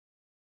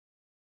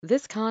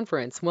This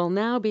conference will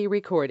now be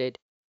recorded.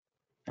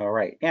 All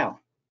right, now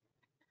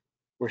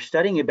we're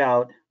studying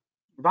about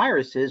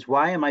viruses.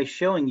 Why am I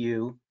showing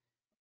you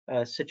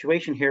a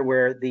situation here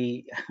where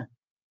the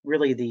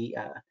really the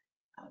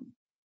um,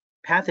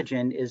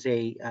 pathogen is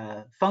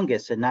a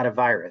fungus and not a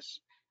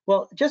virus?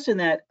 Well, just in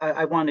that,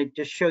 I want to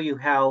just show you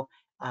how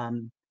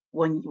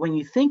when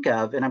you think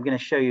of, and I'm going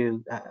to show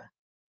you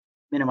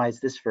minimize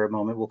this for a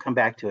moment. We'll come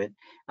back to it.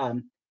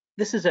 Um,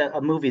 this is a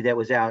movie that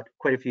was out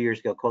quite a few years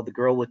ago called The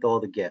Girl with All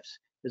the Gifts.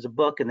 There's a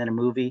book and then a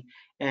movie,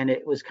 and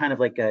it was kind of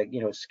like a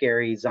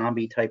scary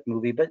zombie type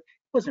movie, but it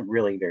wasn't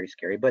really very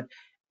scary. But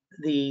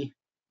the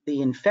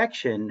the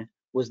infection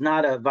was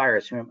not a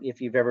virus.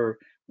 If you've ever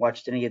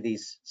watched any of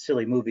these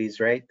silly movies,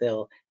 right?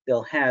 They'll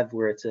have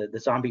where it's the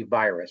zombie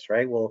virus,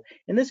 right? Well,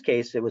 in this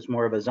case, it was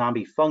more of a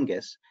zombie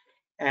fungus,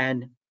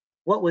 and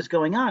what was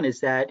going on is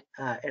that,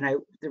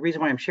 the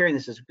reason why I'm sharing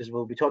this is because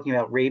we'll be talking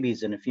about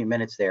rabies in a few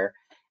minutes there,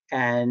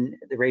 and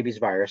the rabies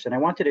virus. And I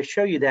wanted to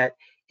show you that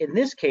in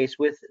this case,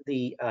 with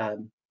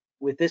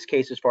this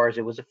case, as far as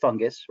it was a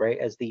fungus, right,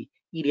 as the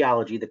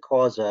etiology, the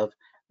cause of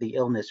the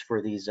illness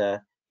for these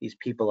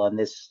people on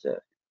this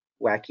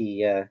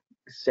wacky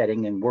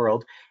setting and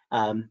world,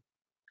 um,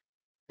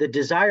 the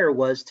desire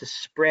was to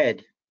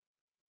spread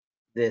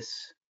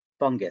this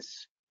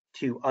fungus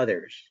to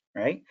others,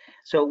 right?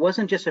 So it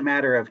wasn't just a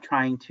matter of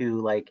trying to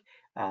like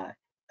uh,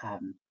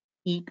 um,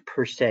 eat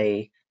per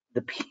se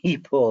the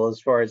people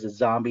as far as a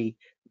zombie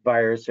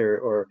virus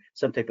or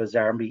some type of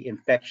zombie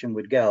infection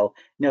would go.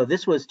 No,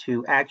 this was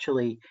to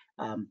actually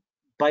um,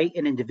 bite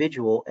an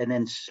individual and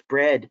then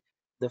spread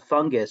the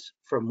fungus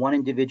from one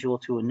individual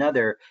to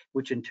another,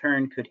 which in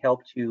turn could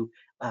help to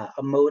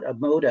a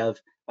mode of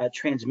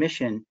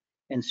transmission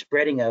and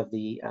spreading of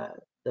the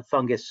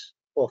fungus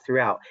all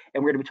throughout.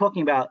 And we're going to be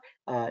talking about,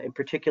 in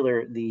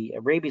particular, the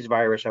rabies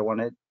virus. I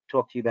want to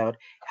talk to you about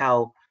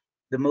how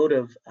the mode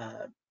of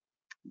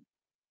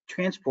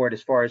transport,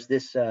 as far as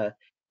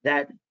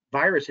that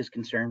virus is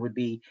concerned, would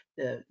be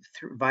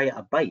via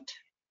a bite,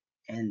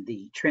 and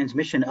the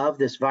transmission of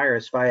this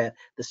virus via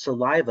the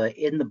saliva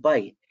in the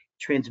bite,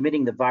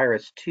 transmitting the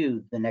virus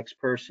to the next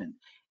person,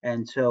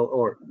 and so,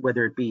 or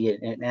whether it be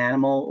an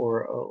animal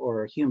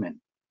or a human.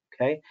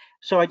 Okay,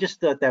 so I just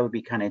thought that would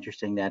be kind of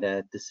interesting that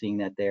to seeing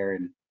that there,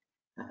 and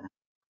I'm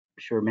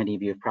sure many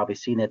of you have probably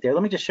seen that there.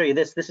 Let me just show you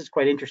this. This is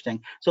quite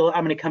interesting. So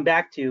I'm going to come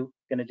back to,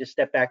 going to just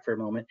step back for a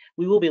moment.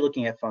 We will be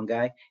looking at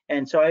fungi.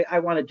 And so I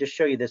want to just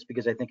show you this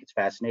because I think it's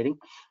fascinating.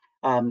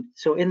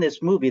 So in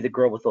this movie, The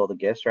Girl with All the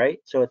Gifts, right?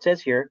 So it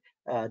says here,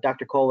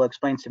 Dr. Cola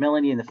explains to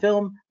Melanie in the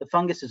film, the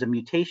fungus is a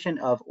mutation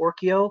of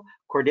Orchio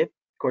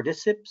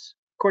cordyceps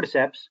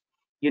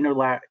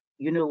unilater,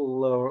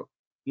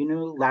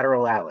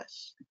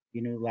 unilateralis.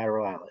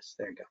 Unilateralis.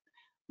 There you go.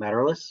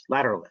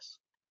 Lateralis.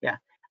 Yeah.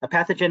 A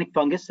pathogenic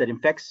fungus that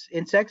infects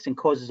insects and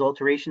causes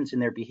alterations in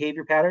their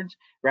behavior patterns,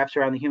 wraps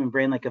around the human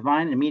brain like a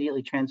vine, and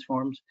immediately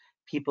transforms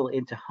people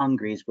into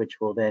hungries,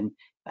 which will then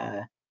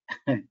uh,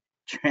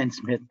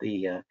 transmit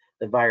the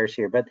virus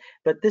here. But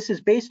this is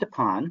based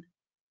upon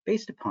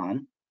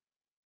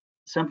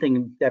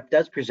something that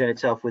does present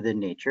itself within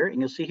nature. And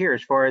you'll see here,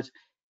 as far as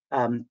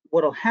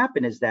what'll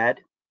happen is that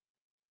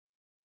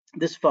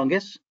this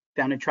fungus,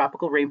 found in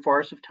tropical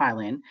rainforests of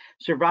Thailand,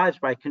 survives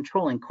by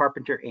controlling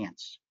carpenter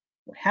ants.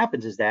 What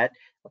happens is that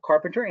a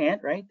carpenter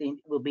ant, right, they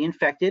will be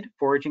infected.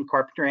 Foraging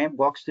carpenter ant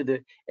walks through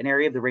an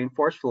area of the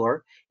rainforest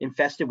floor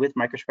infested with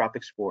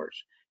microscopic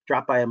spores,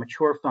 dropped by a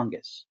mature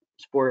fungus.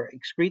 Spore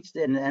excretes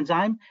an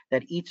enzyme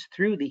that eats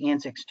through the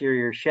ant's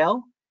exterior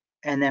shell,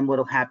 and then what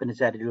will happen is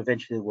that it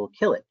eventually will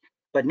kill it.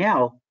 But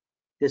now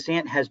this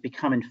ant has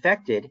become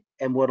infected,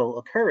 and what will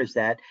occur is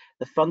that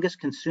the fungus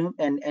consume,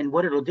 and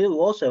what it'll do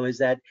also is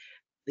that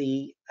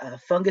the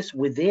fungus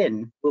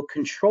within will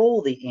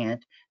control the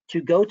ant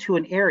to go to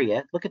an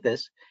area. Look at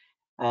this.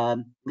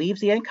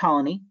 Leaves the ant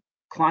colony,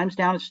 climbs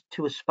down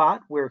to a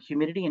spot where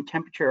humidity and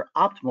temperature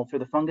are optimal for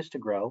the fungus to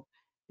grow.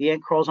 The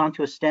ant crawls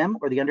onto a stem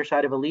or the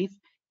underside of a leaf,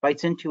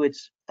 bites into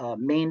its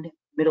main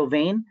middle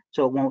vein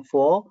so it won't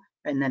fall,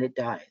 and then it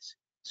dies.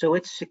 So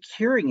it's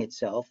securing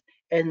itself,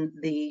 and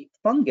the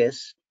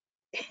fungus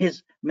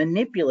is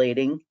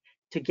manipulating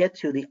to get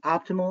to the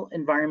optimal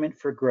environment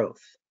for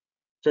growth.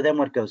 So then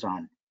what goes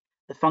on?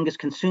 The fungus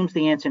consumes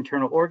the ant's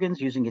internal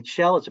organs using its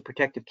shell as a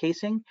protective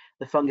casing.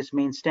 The fungus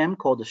main stem,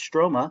 called a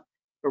stroma,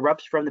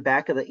 erupts from the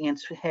back of the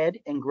ant's head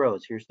and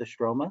grows. Here's the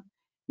stroma.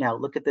 Now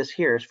look at this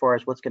here as far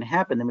as what's going to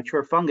happen. The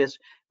mature fungus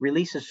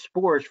releases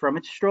spores from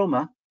its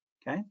stroma.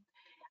 Okay.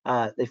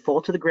 They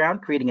fall to the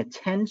ground, creating a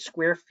 10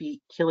 square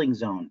feet killing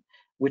zone,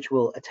 which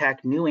will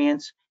attack new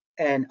ants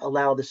and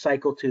allow the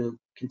cycle to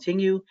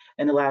continue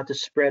and allow the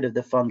spread of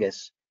the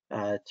fungus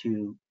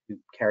to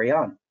carry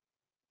on.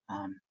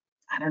 Um,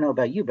 I don't know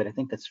about you, but I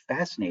think that's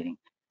fascinating.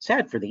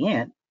 Sad for the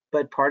ant,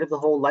 but part of the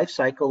whole life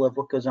cycle of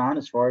what goes on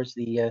as far as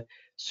the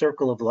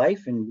circle of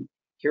life. And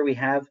here we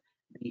have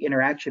the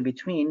interaction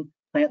between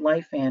plant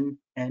life and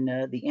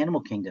the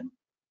animal kingdom.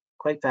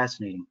 Quite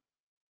fascinating.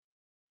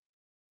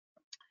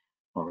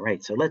 All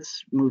right, so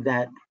let's move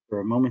that for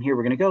a moment here.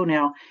 We're going to go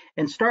now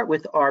and start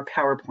with our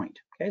PowerPoint.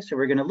 Okay, so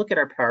we're going to look at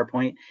our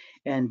PowerPoint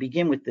and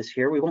begin with this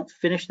here. We won't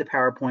finish the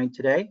PowerPoint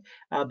today,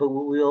 but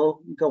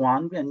we'll go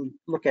on and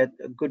look at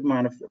a good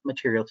amount of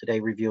material today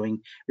reviewing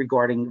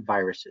regarding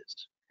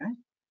viruses. Okay,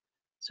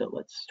 so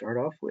let's start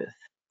off with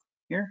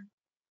here.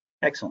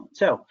 Excellent.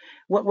 So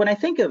when I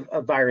think of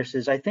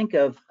viruses, I think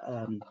of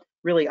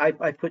really,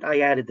 I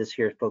added this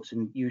here, folks,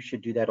 and you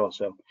should do that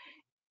also.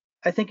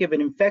 I think of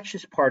an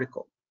infectious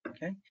particle.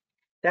 Okay,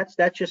 that's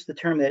just the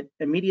term that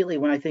immediately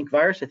when I think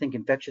virus, I think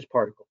infectious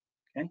particle.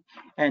 Okay,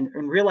 and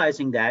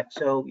realizing that,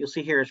 so you'll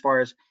see here as far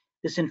as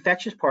this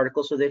infectious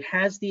particle, so that it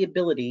has the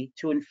ability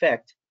to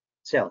infect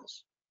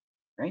cells,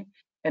 right?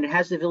 And it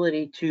has the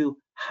ability to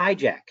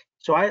hijack.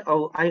 So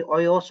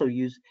I also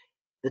use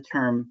the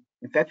term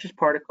infectious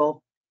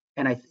particle,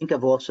 and I think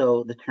of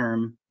also the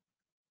term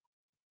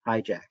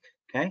hijack.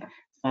 Okay,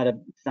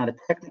 it's not a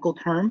technical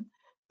term,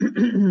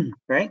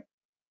 right?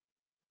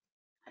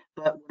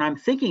 But when I'm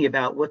thinking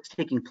about what's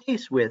taking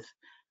place with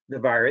the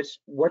virus,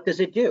 what does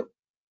it do?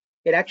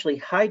 It actually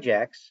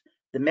hijacks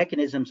the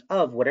mechanisms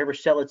of whatever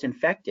cell it's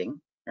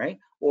infecting, right?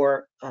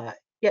 Or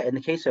yeah, in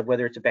the case of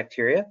whether it's a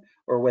bacteria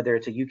or whether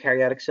it's a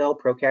eukaryotic cell,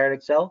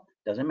 prokaryotic cell,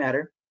 doesn't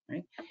matter,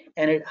 right?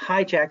 And it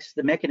hijacks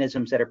the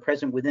mechanisms that are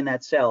present within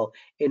that cell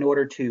in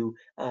order to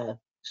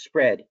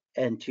spread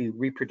and to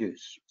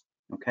reproduce,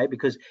 okay?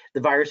 Because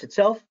the virus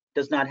itself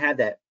does not have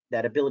that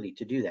ability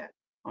to do that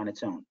on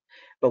its own.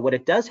 But what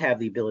it does have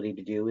the ability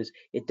to do is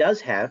it does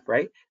have,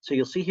 right? So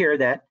you'll see here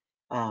that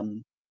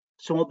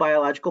small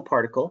biological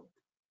particle,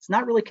 it's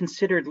not really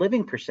considered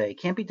living per se. It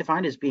can't be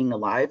defined as being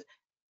alive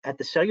at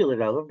the cellular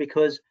level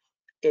because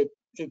it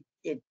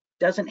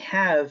doesn't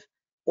have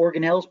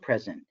organelles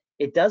present.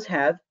 It does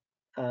have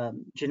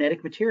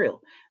genetic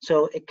material.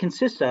 So it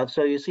consists of,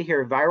 so you see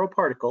here, a viral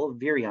particle,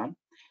 virion,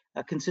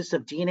 consists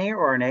of DNA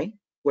or RNA,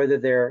 whether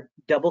they're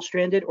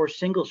double-stranded or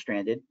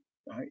single-stranded,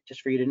 all right, just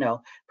for you to know.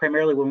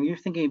 Primarily, when you're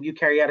thinking of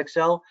eukaryotic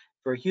cell,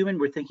 for a human,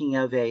 we're thinking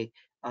of a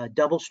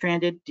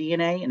double-stranded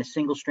DNA and a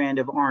single strand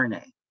of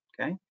RNA,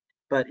 okay?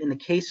 But in the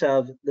case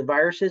of the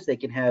viruses, they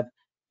can have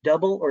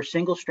double or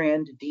single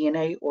strand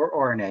DNA or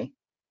RNA,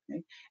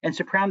 okay? And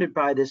surrounded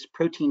by this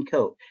protein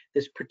coat,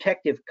 this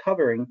protective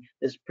covering,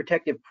 this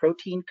protective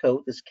protein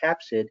coat, this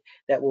capsid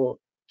that will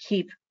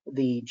keep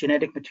the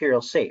genetic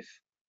material safe,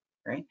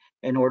 right?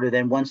 In order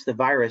then, once the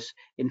virus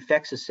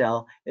infects a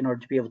cell, in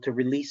order to be able to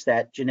release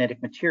that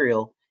genetic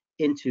material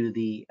into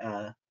the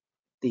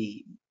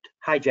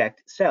hijacked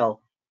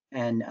cell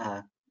and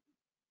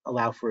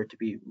allow for it to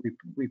be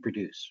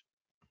reproduced.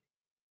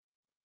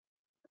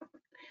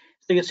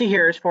 So you'll see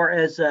here, as far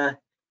as the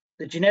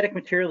genetic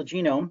material, the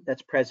genome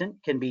that's present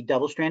can be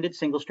double-stranded,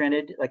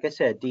 single-stranded, like I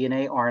said,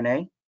 DNA,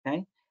 RNA,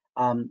 okay?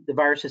 The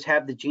viruses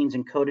have the genes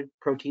encoded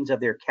proteins of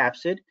their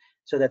capsid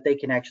so that they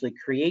can actually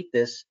create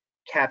this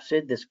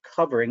capsid, this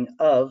covering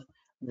of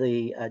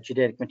the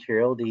genetic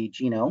material, the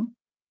genome,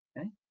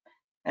 okay?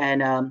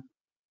 And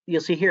you'll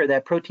see here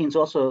that proteins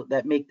also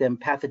that make them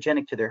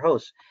pathogenic to their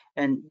hosts.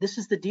 And this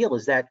is the deal,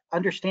 is that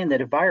understand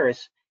that a virus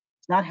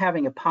is not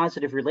having a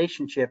positive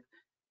relationship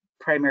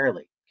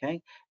primarily, okay?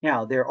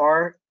 Now, there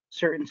are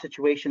certain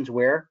situations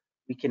where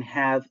we can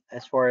have,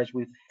 as far as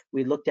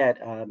we looked at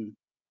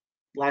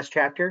last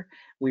chapter,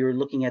 we were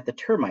looking at the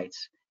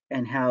termites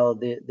and how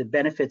the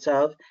benefits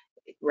of,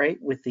 right,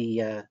 with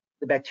the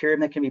bacterium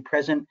that can be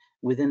present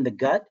within the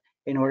gut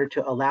in order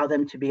to allow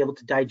them to be able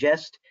to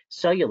digest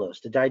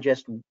cellulose, to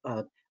digest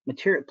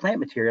plant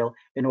material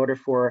in order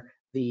for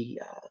the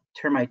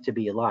termite to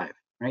be alive,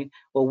 right?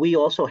 Well, we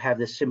also have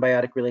this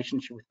symbiotic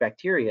relationship with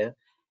bacteria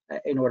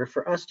in order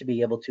for us to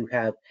be able to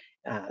have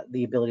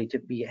the ability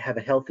to have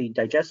a healthy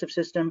digestive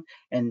system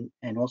and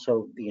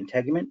also the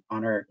integument,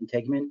 on our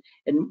integument,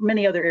 and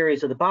many other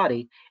areas of the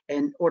body.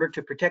 In order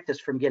to protect us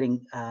from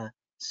getting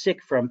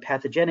sick from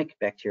pathogenic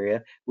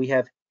bacteria, we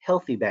have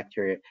healthy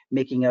bacteria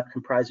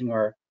comprising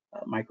our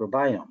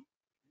microbiome.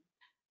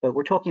 But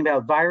we're talking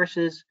about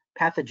viruses,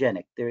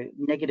 pathogenic. They're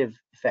negative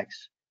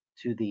effects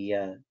to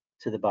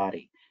the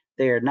body.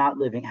 They are not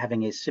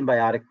having a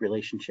symbiotic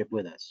relationship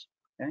with us.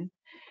 Okay.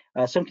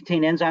 Some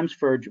contain enzymes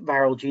for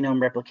viral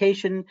genome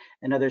replication,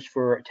 and others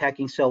for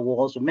attacking cell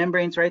walls or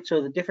membranes. Right.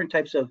 So the different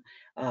types of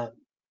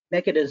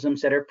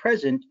mechanisms that are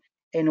present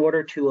in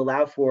order to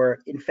allow for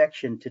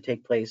infection to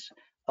take place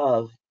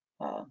of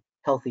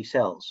healthy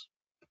cells.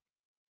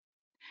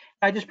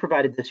 I just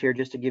provided this here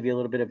just to give you a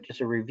little bit of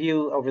just a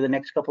review over the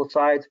next couple of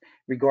slides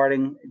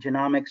regarding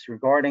genomics,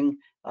 regarding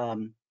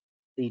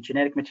the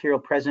genetic material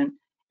present.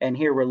 And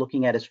here we're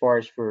looking at as far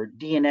as for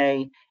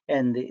DNA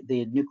and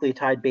the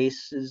nucleotide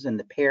bases and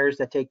the pairs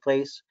that take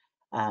place.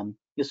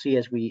 You'll see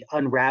as we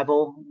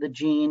unravel the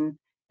gene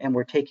and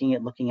we're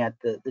looking at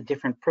the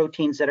different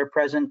proteins that are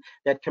present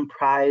that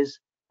comprise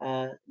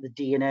the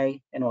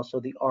DNA and also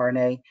the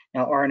RNA.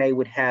 Now, RNA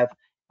would have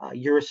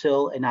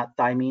uracil and not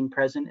thymine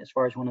present as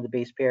far as one of the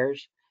base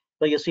pairs.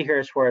 But you'll see here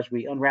as far as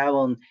we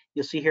unravel, and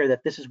you'll see here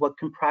that this is what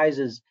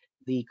comprises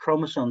the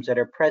chromosomes that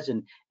are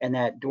present, and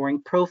that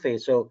during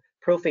prophase, so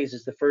prophase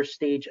is the first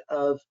stage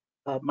of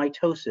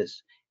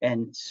mitosis,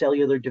 and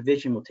cellular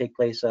division will take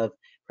place of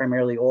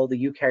primarily all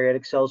the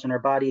eukaryotic cells in our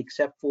body,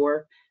 except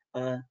for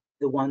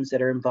the ones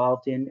that are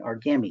involved in our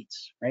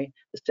gametes, right?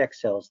 The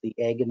sex cells, the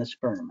egg and the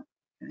sperm.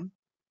 Okay?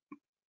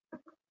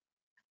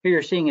 Here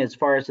you're seeing as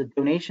far as the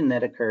donation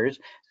that occurs.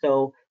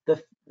 So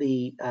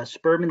the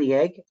sperm and the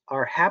egg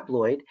are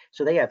haploid,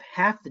 so they have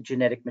half the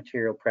genetic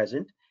material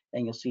present.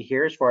 And you'll see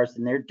here as far as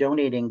they're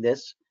donating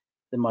this,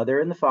 the mother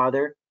and the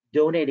father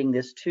donating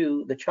this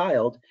to the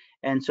child.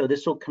 And so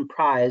this will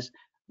comprise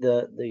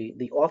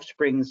the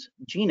offspring's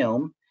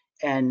genome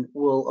and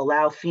will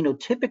allow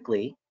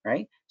phenotypically,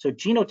 right? So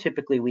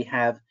genotypically we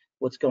have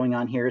what's going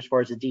on here as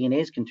far as the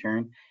DNA is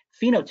concerned.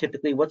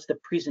 Phenotypically, what's the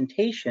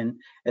presentation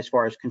as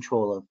far as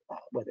control of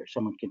whether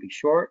someone can be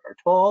short or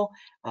tall,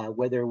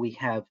 whether we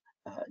have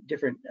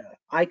different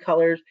eye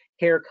colors,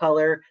 hair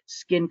color,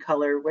 skin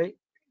color, right?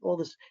 All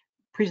this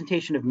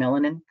presentation of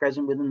melanin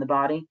present within the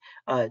body,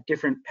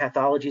 different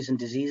pathologies and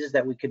diseases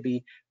that we could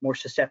be more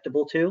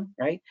susceptible to,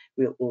 right?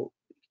 We'll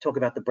talk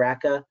about the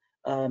BRCA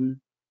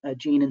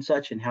gene and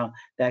such, and how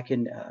that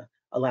can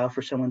allow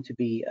for someone to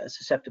be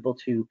susceptible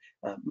to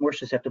more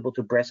susceptible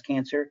to breast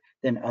cancer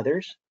than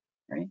others,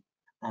 right?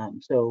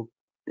 So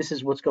this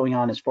is what's going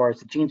on as far as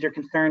the genes are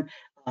concerned.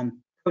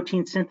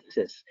 Protein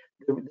synthesis,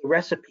 the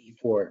recipe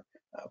for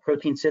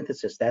protein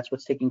synthesis, that's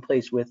what's taking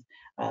place with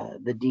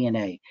the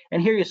DNA.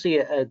 And here you see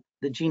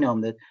the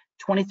genome, the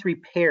 23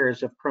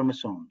 pairs of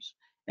chromosomes.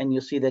 And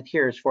you'll see that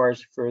here, as far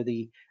as for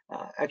the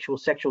actual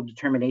sexual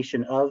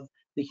determination of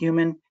the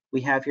human,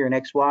 we have here an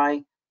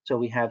XY, so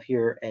we have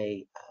here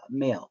a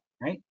male,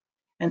 right?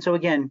 And so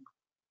again,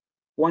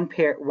 one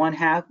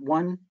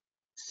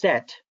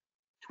set,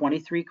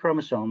 23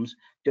 chromosomes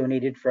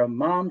donated from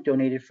mom,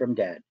 donated from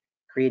dad,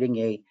 creating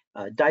a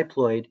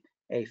diploid,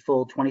 a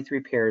full 23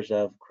 pairs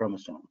of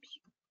chromosomes.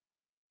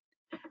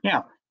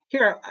 Now,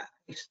 here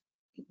I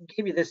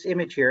give you this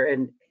image here,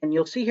 and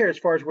you'll see here as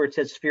far as where it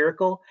says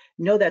spherical,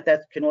 know that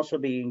that can also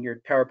be in your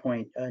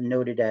PowerPoint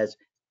noted as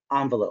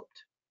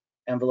enveloped,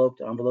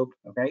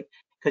 okay?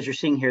 Because you're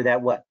seeing here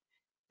that what?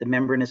 The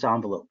membranous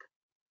envelope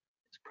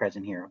is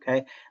present here,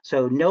 okay?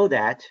 So know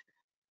that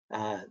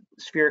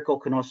spherical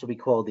can also be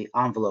called the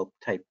envelope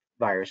type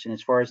virus. And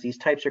as far as these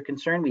types are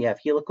concerned, we have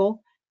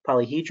helical,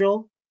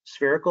 polyhedral,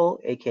 spherical,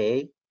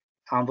 aka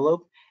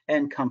envelope,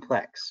 and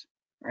complex,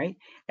 right?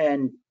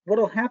 And what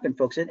will happen,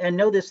 folks, and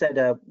know this,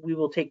 that we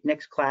will take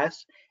next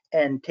class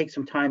and take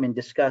some time and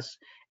discuss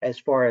as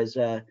far as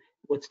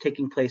what's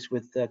taking place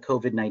with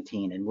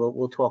COVID-19, and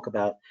we'll talk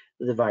about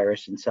the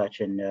virus and such,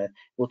 and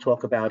we'll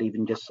talk about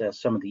even just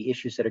some of the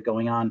issues that are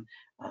going on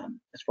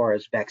as far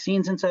as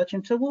vaccines and such,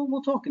 and so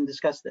we'll talk and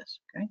discuss this.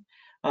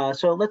 Okay,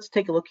 so let's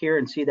take a look here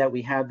and see that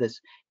we have this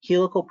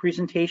helical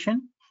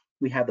presentation,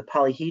 we have the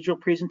polyhedral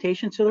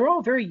presentation, so they're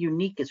all very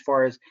unique as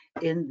far as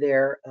in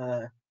their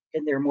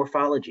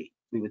morphology,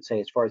 we would say,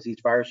 as far as these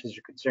viruses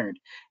are concerned.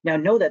 Now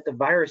know that the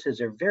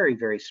viruses are very,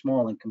 very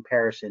small in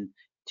comparison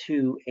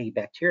to a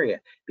bacteria,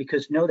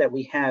 because know that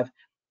we have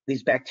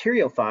these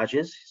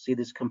bacteriophages. See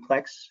this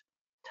complex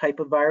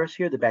type of virus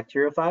here, the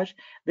bacteriophage.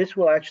 This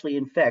will actually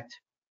infect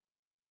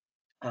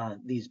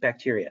these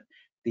bacteria,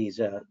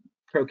 these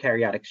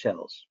prokaryotic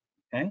cells.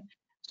 Okay,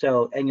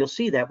 so and you'll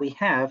see that we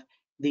have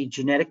the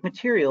genetic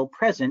material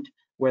present,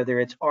 whether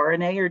it's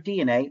RNA or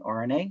DNA,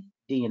 RNA,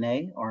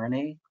 DNA,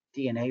 RNA,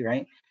 DNA,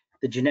 right?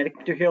 The genetic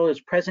material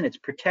is present, it's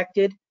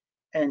protected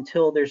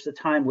until there's the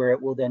time where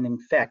it will then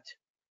infect.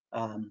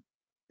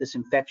 This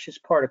infectious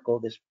particle,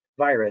 this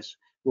virus,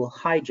 will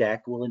hijack,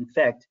 will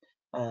infect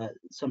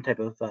some type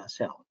of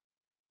cell.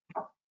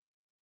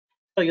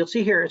 So you'll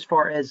see here as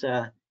far as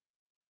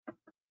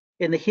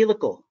in the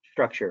helical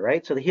structure,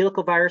 right? So the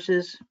helical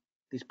viruses,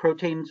 these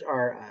proteins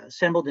are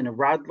assembled in a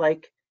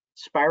rod-like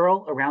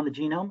spiral around the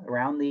genome,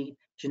 around the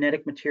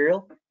genetic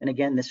material. And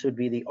again, this would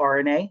be the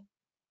RNA,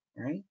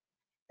 right?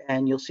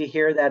 And you'll see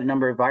here that a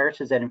number of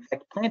viruses that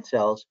infect plant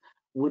cells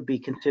would be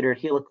considered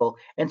helical.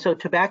 And so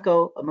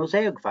tobacco, a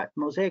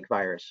mosaic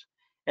virus.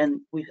 And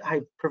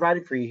I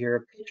provided for you here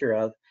a picture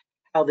of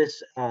how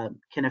this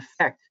can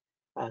affect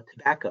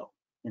tobacco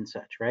and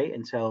such, right?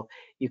 And so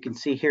you can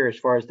see here as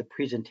far as the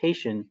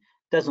presentation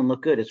doesn't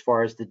look good as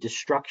far as the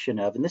destruction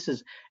of, and this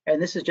is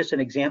just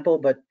an example,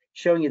 but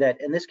showing you that,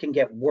 and this can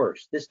get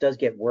worse. This does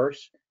get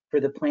worse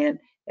for the plant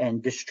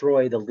and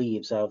destroy the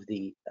leaves of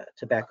the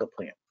tobacco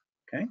plant,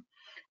 okay?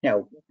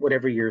 Now,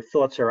 whatever your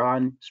thoughts are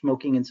on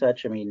smoking and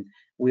such, I mean,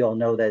 we all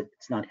know that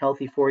it's not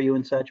healthy for you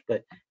and such,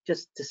 but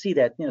just to see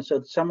that,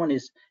 so someone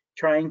is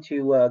trying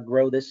to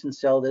grow this and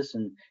sell this,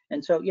 and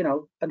so,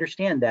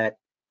 understand that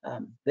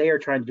they are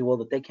trying to do all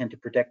that they can to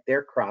protect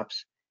their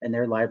crops and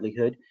their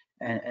livelihood.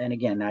 And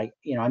again,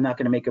 I'm not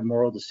going to make a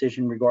moral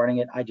decision regarding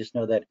it. I just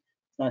know that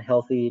it's not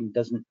healthy and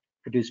doesn't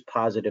produce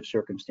positive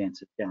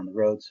circumstances down the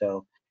road.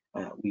 So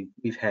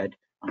we've had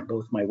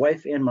both my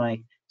wife and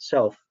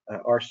myself,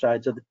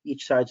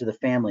 each sides of the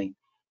family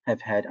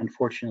have had,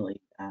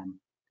 unfortunately,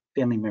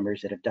 family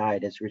members that have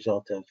died as a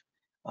result of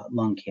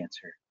lung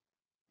cancer.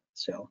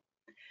 So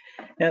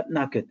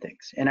not good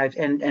things.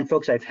 And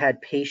folks, I've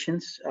had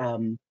patients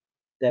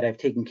that I've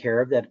taken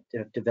care of that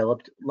have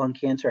developed lung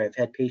cancer. I've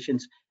had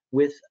patients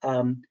with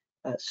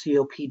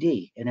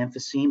COPD and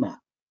emphysema,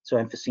 so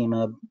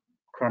emphysema,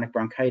 chronic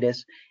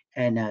bronchitis,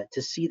 and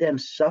to see them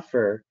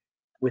suffer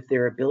with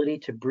their ability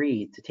to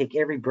breathe, to take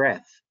every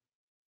breath,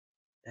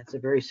 that's a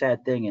very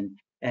sad thing,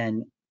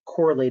 and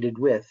correlated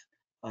with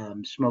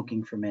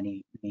smoking for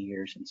many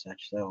years and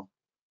such. So,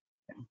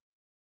 yeah.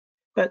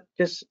 But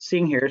just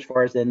seeing here, as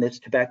far as then this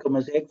tobacco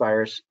mosaic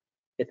virus,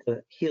 it's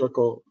a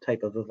helical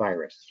type of a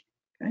virus.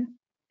 Okay,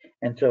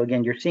 and so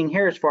again, you're seeing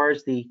here as far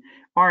as the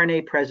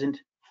RNA present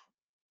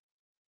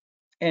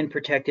and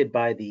protected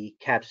by the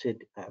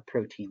capsid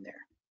protein there.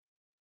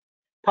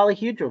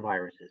 Polyhedral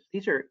viruses,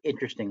 these are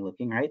interesting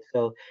looking, right?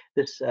 So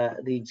this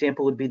the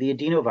example would be the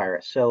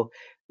adenovirus. So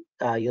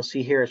you'll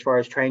see here as far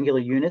as triangular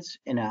units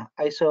in a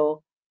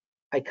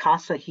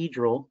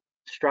icosahedral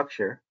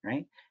structure,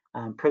 right?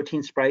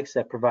 Protein spikes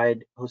that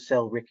provide host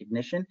cell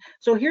recognition.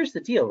 So here's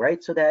the deal,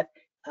 right? So that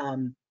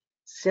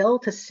cell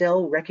to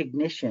cell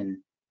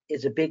recognition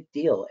is a big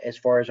deal as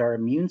far as our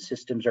immune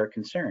systems are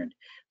concerned.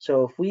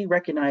 So if we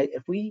recognize,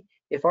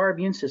 if our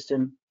immune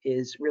system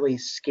is really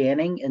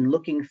scanning and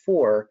looking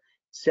for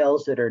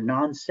cells that are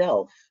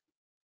non-self,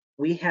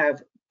 we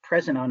have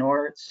present on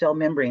our cell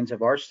membranes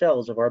of our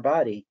cells of our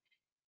body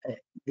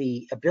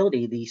the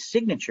ability, the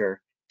signature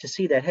to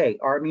see that, hey,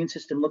 our immune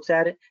system looks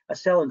at it, a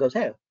cell, and goes,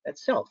 hey,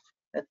 that's self.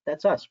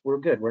 That's us. We're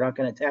good. We're not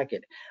going to attack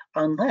it.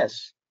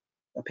 Unless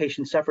a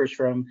patient suffers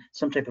from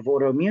some type of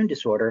autoimmune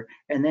disorder,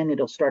 and then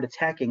it'll start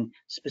attacking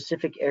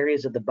specific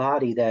areas of the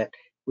body that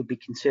would be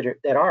considered,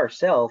 that are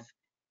self,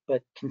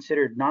 but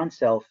considered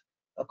non-self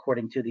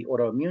according to the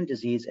autoimmune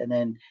disease, and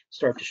then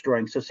start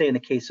destroying. So say in the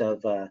case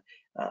of,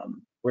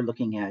 we're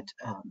looking at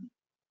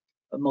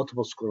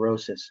multiple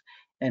sclerosis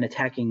and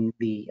attacking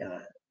the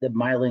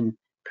myelin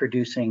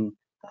producing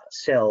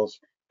cells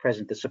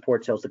present, the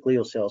support cells, the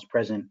glial cells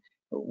present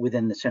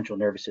within the central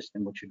nervous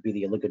system, which would be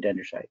the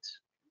oligodendrocytes.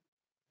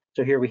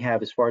 So here we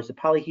have, as far as the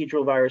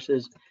polyhedral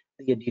viruses,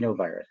 the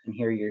adenovirus. And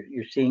here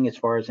you're seeing as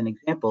far as an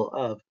example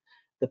of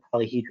the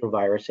polyhedral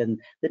virus and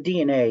the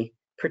DNA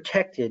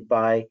protected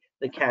by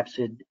the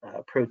capsid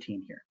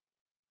protein here.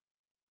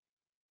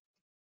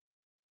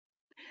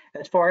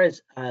 As far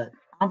as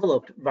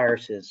enveloped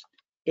viruses,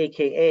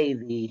 aka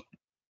the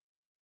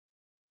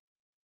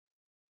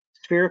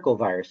spherical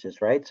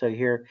viruses, right? So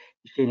here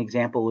you see an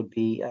example would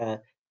be,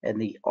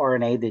 and the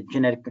RNA, the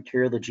genetic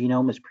material, the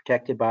genome is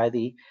protected by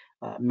the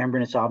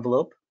membranous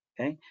envelope,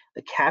 okay?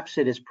 The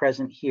capsid is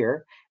present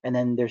here, and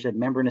then there's a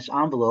membranous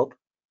envelope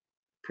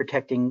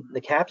protecting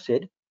the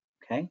capsid,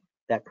 okay?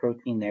 That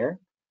protein there,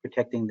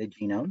 protecting the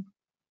genome.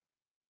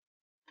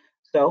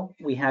 So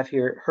we have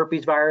here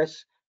herpes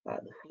virus,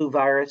 the flu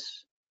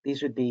virus.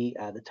 These would be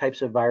the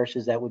types of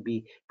viruses that would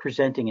be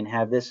presenting and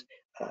have this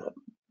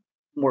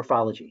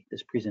morphology,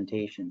 this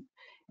presentation.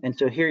 And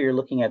so here you're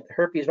looking at the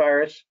herpes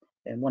virus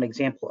and one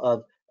example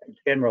of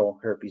general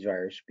herpes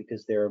virus,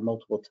 because there are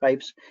multiple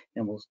types,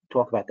 and we'll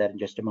talk about that in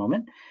just a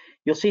moment.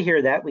 You'll see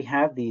here that we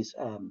have these,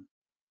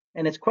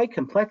 and it's quite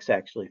complex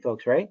actually,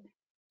 folks, right?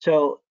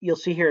 So you'll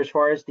see here as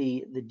far as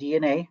the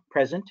DNA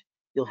present,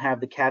 you'll have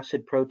the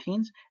capsid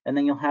proteins, and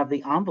then you'll have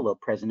the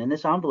envelope present. And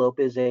this envelope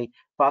is a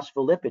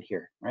phospholipid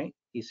here, right?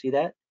 You see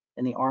that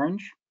in the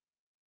orange?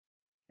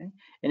 Okay.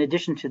 In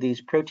addition to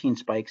these protein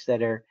spikes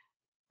that are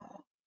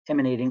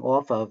emanating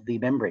off of the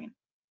membrane.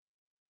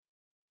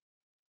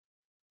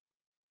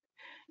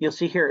 You'll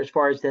see here as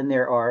far as then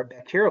there are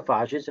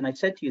bacteriophages, and I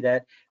said to you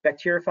that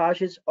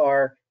bacteriophages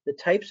are the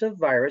types of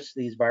virus,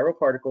 these viral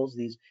particles,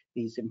 these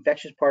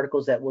infectious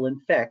particles that will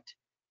infect,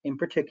 in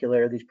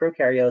particular, these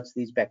prokaryotes,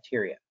 these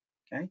bacteria.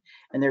 Okay,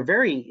 and they're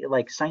very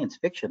like science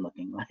fiction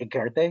looking, like,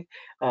 aren't they?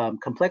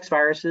 Complex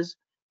viruses,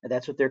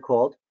 that's what they're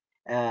called,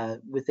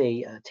 with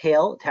a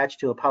tail attached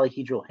to a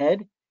polyhedral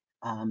head.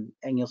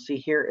 And you'll see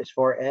here as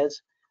far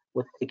as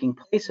what's taking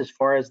place as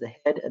far as the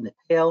head and the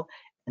tail,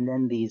 and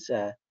then these,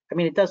 I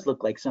mean, it does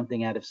look like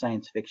something out of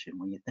science fiction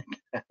when you think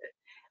about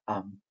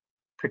it.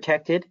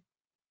 Protected,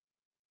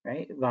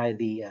 right, by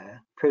the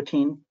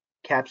protein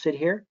capsid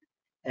here.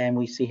 And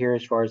we see here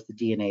as far as the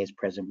DNA is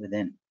present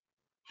within.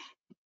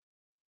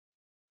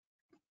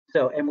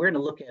 So, and we're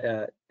going to look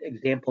at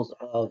examples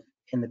of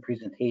in the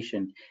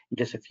presentation in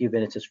just a few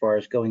minutes as far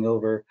as going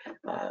over.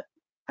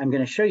 I'm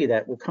going to show you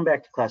that. We'll come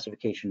back to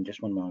classification in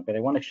just one moment, but I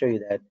want to show you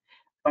that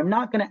I'm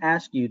not going to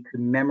ask you to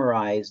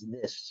memorize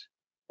this,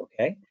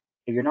 okay?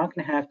 So you're not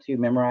going to have to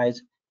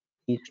memorize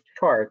these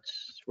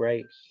charts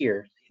right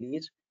here, see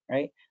these,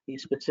 right?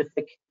 These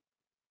specific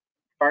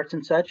charts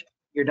and such,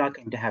 you're not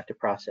going to have to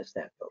process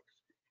that, folks.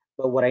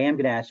 But what I am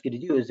going to ask you to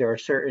do is there are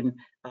certain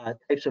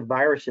types of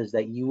viruses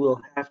that you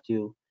will have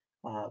to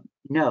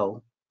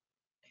know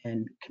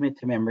and commit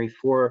to memory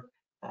for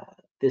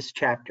this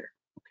chapter,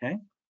 okay? All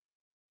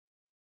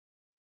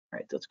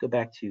right, let's go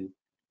back to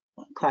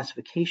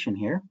classification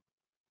here.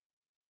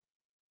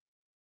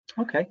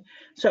 Okay,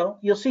 so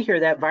you'll see here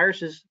that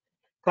viruses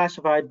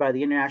classified by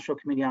the International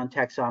Committee on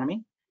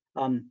Taxonomy.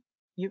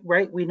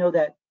 Right, we know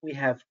that we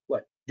have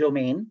what?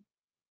 Domain,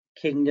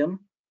 kingdom,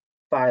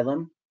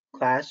 phylum,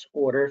 class,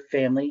 order,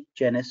 family,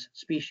 genus,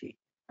 species,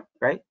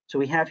 right? So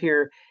we have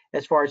here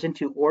as far as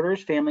into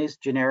orders, families,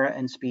 genera,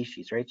 and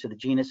species, right? So the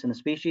genus and the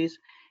species.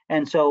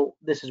 And so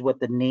this is what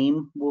the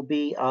name will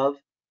be of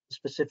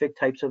specific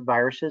types of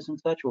viruses and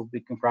such will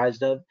be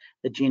comprised of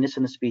the genus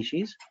and the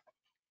species.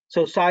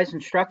 So size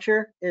and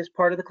structure is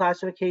part of the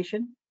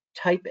classification,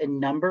 type and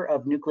number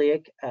of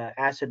nucleic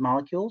acid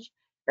molecules,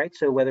 right?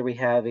 So whether we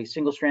have a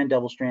single strand,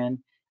 double strand,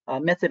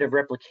 method of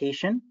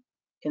replication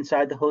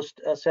inside the host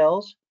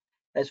cells,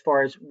 as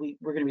far as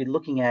we're going to be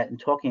looking at and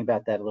talking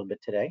about that a little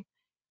bit today.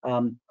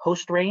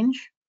 Host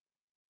range,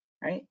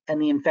 right?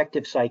 And the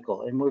infective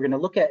cycle. And we're going to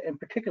look at, in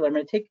particular, I'm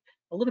going to take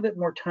a little bit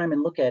more time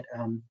and look at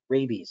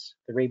rabies,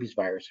 the rabies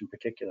virus in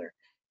particular,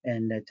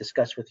 and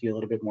discuss with you a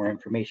little bit more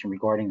information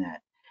regarding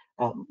that.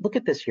 Look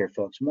at this here,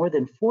 folks. More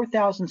than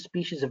 4,000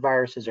 species of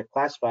viruses are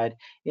classified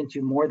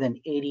into more than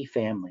 80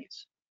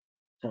 families.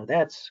 So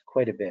that's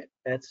quite a bit.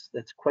 That's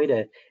quite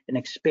an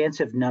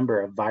expansive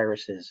number of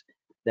viruses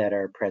that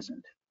are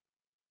present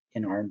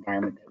in our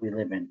environment that we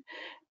live in.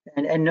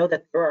 And know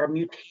that there are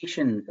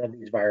mutations of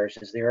these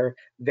viruses. There are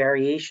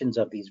variations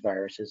of these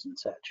viruses and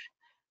such.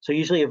 So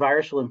usually a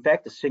virus will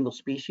infect a single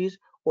species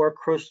or a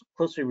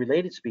closely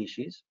related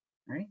species,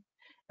 right?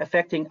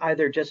 Affecting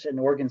either just an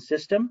organ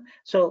system.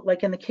 So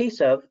like in the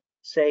case of,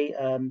 say,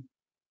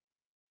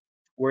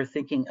 we're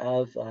thinking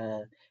of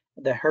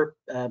the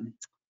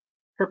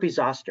herpes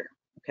zoster,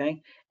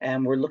 okay?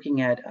 And we're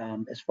looking at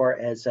as far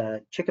as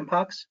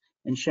chickenpox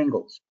and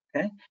shingles,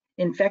 okay?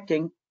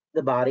 Infecting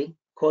the body,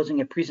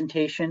 causing a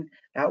presentation,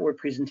 outward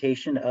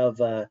presentation of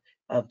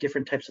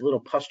different types of little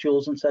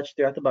pustules and such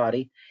throughout the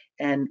body,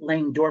 and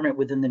laying dormant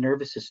within the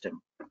nervous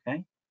system,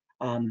 okay?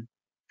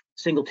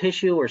 Single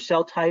tissue or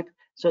cell type.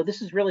 So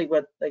this is really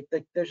what, like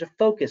there's a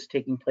focus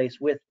taking place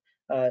with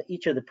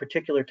each of the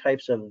particular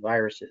types of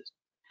viruses.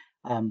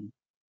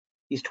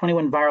 These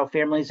 21 viral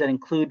families that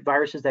include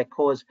viruses that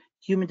cause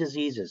human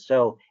diseases,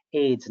 so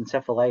AIDS,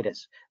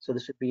 encephalitis. So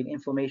this would be an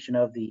inflammation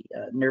of the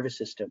nervous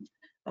system,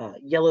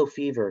 yellow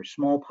fever,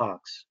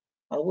 smallpox.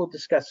 We'll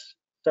discuss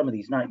some of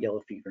these, not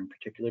yellow fever in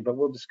particular, but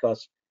we'll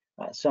discuss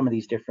some of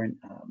these different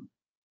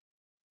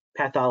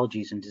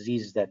pathologies and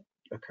diseases that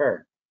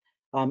occur.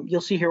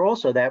 You'll see here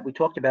also that we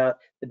talked about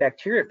the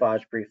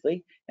bacteriophage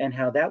briefly and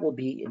how that will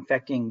be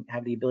infecting,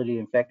 have the ability to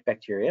infect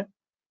bacteria,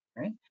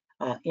 right?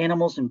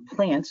 Animals and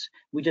plants,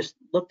 we just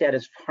looked at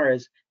as far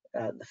as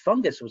the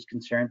fungus was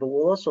concerned, but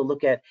we'll also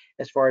look at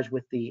as far as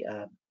with the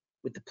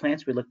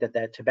plants, we looked at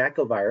that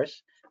tobacco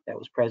virus that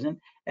was present,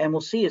 and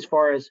we'll see as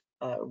far as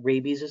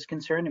rabies is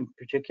concerned, in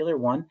particular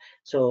one.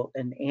 So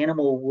an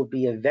animal will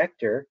be a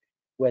vector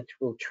which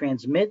will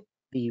transmit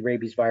the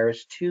rabies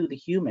virus to the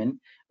human,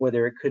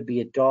 whether it could be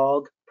a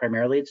dog,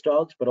 primarily it's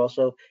dogs, but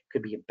also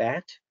could be a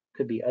bat,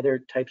 could be other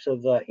types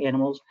of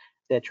animals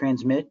that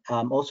transmit.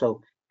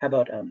 Also, how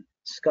about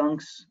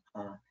skunks,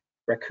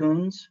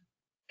 raccoons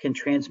can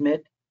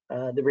transmit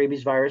the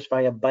rabies virus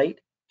via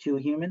bite to a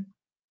human.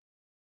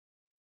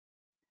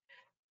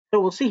 So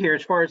we'll see here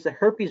as far as the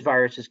herpes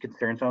virus is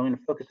concerned. So I'm going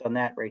to focus on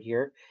that right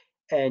here.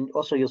 And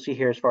also you'll see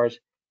here as far as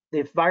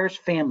the virus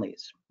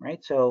families,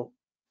 right? So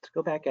let's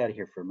go back out of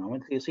here for a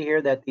moment. So you'll see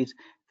here that these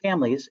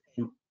families,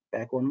 and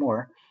back one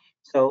more.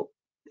 So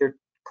they're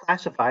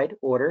classified,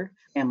 order,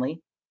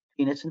 family,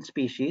 genus, and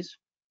species,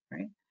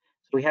 right?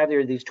 So we have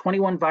there these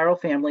 21 viral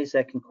families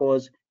that can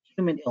cause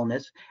human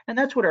illness. And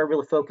that's what our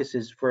real focus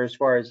is for as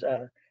far as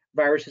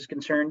virus is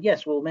concerned.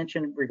 Yes, we'll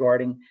mention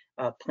regarding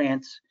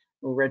plants,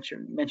 we'll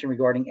mention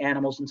regarding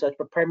animals and such,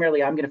 but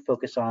primarily I'm going to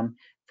focus on,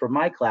 for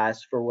my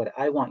class, for what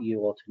I want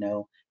you all to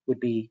know would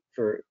be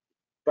for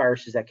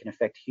viruses that can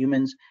affect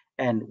humans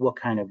and what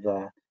kind of,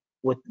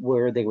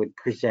 where they would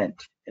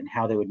present and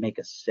how they would make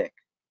us sick.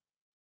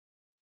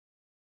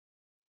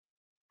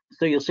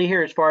 So you'll see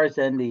here as far as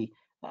then the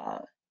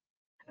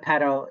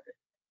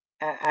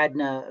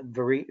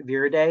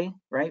hepatoadenovirinae,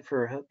 right,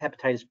 for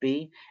hepatitis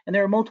B. And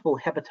there are multiple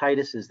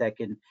hepatitises that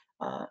can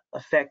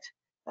affect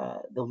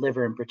the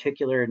liver in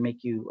particular and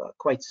make you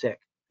quite sick,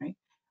 right?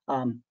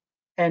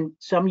 And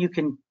some you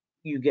can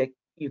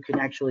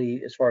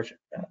actually, as far as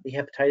the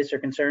hepatitis are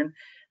concerned,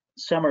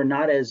 some are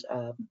not as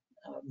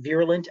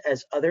virulent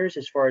as others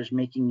as far as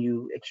making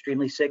you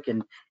extremely sick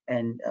and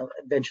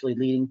eventually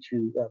leading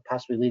to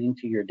possibly leading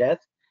to your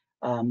death.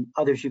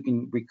 Others you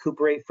can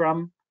recuperate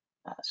from.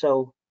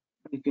 So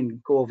you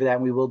can go over that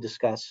and we will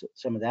discuss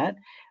some of that.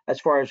 As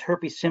far as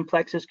herpes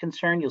simplex is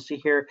concerned, you'll see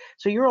here,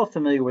 so you're all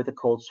familiar with the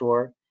cold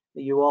sore.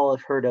 You all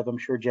have heard of, I'm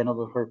sure,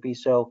 genital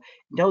herpes. So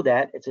know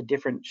that it's a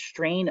different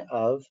strain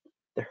of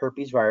the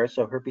herpes virus.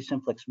 So herpes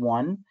simplex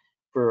 1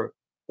 for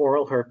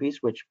oral herpes,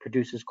 which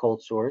produces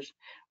cold sores,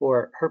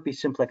 or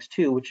herpes simplex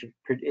 2, which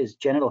is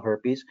genital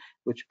herpes,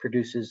 which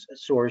produces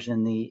sores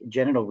in the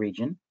genital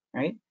region,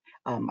 right?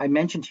 I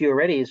mentioned to you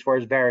already as far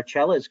as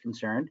varicella is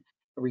concerned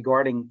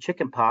regarding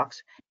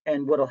chickenpox,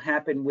 and what'll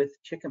happen with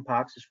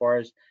chickenpox as far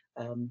as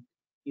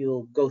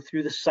you'll go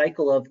through the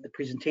cycle of the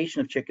presentation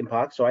of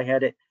chickenpox. So I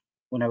had it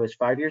when I was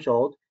 5 years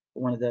old,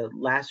 one of the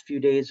last few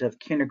days of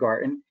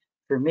kindergarten.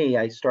 for me,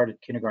 I started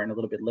kindergarten a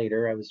little bit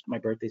later. My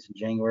birthday's in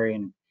January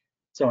and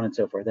so on and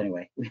so forth.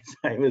 Anyway,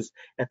 I was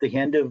at the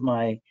end of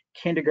my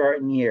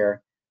kindergarten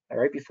year,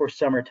 right before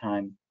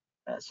summertime,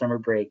 summer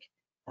break.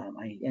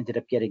 I ended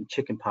up getting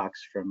chicken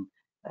pox from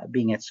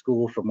being at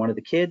school from one of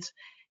the kids.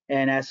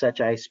 And as such,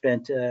 I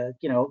spent, a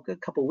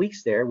couple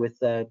weeks there with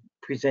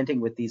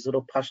presenting with these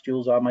little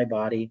pustules on my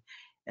body,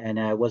 and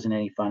it wasn't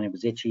any fun. It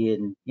was itchy,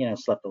 and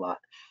slept a lot.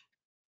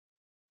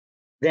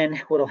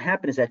 Then what'll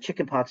happen is that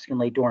chickenpox can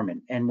lay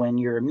dormant, and when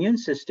your immune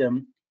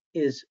system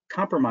is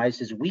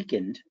compromised, is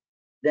weakened,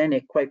 then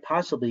it quite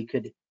possibly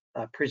could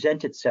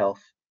present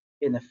itself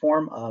in the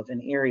form of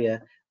an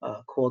area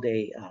called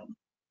a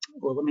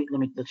well.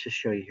 Let's just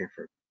show you here.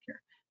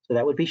 So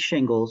that would be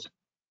shingles,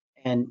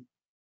 and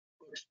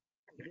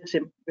this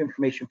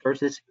information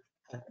first, this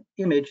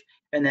image,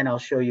 and then I'll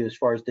show you as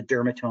far as the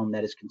dermatome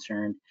that is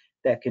concerned.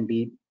 That can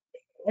be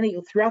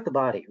throughout the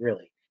body,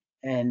 really.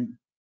 And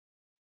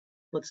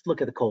let's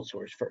look at the cold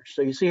sores first.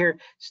 So you see here,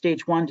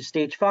 stage 1 to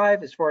stage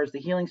 5, as far as the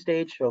healing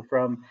stage. So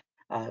from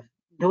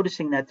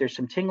noticing that there's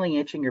some tingling,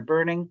 itching, or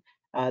burning,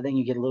 then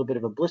you get a little bit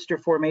of a blister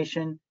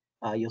formation.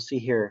 You'll see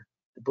here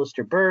the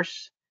blister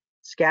bursts,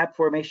 scab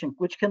formation,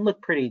 which can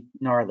look pretty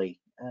gnarly,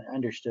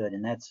 understood.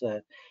 And that's,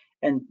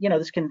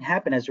 this can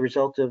happen as a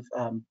result of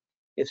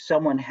if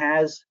someone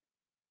has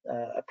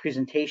a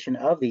presentation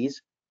of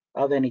these,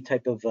 of any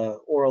type of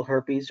oral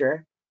herpes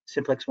or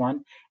simplex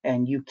 1,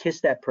 and you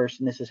kiss that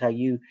person, this is how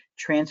you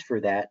transfer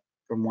that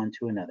from one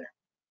to another.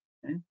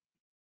 Okay?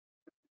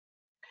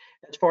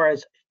 As far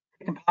as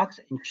chickenpox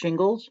and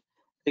shingles,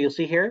 so you'll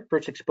see here,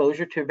 first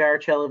exposure to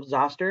varicella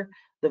zoster,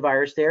 the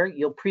virus there,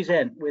 you'll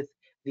present with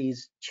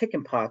these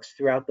chickenpox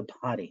throughout the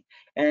body.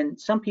 And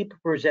some people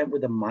present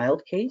with a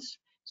mild case.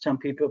 Some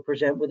people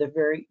present with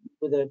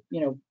a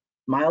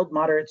mild,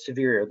 moderate,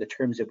 severe are the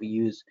terms that we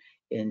use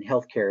in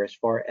healthcare as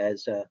far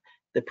as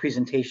the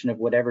presentation of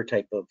whatever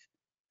type of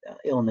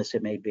illness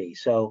it may be.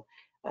 So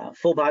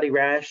full body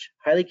rash,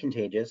 highly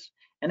contagious.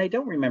 And I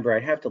don't remember,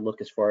 I'd have to look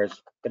as far as,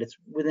 but it's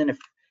within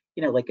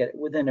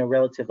within a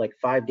relative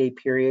 5-day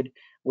period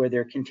where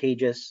they're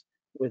contagious,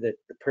 where the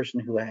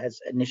person who has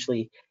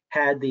initially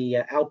had the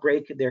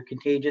outbreak, they're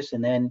contagious,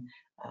 and then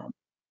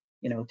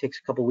it takes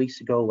a couple weeks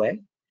to go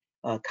away.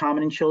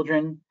 Common in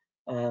children,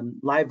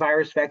 live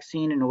virus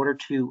vaccine in order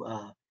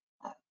to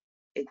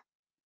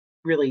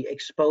really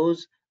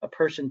expose a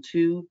person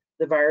to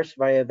the virus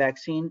via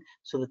vaccine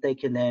so that they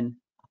can then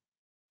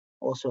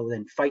also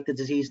fight the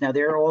disease. Now,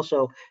 there are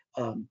also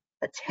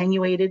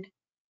attenuated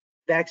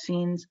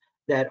vaccines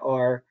that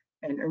are,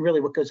 and really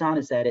what goes on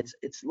is that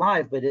it's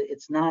live, but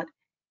it's not,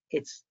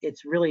 it's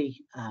really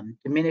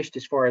diminished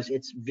as far as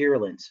its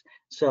virulence.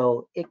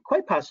 So it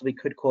quite possibly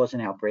could cause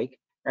an outbreak,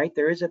 right?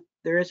 There is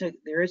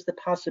the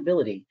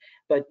possibility,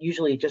 but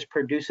usually it just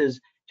produces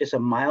just a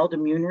mild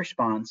immune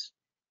response,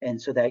 and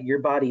so that your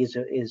body is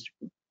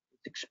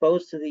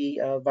exposed to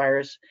the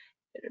virus.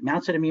 It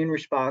mounts an immune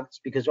response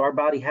because our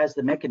body has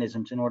the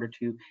mechanisms in order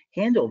to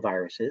handle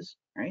viruses,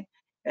 right?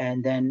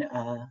 And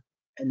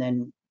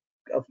then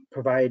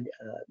provide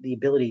the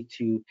ability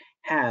to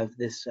have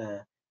this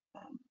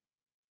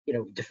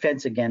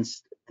defense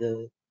against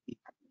the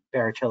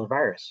varicella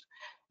virus.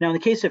 Now, in the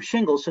case of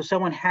shingles, so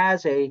someone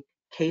has a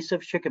case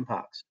of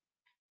chickenpox,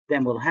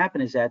 then what will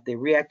happen is that the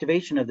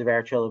reactivation of the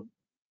varicella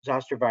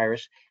zoster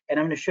virus, and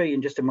I'm going to show you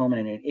in just a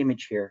moment in an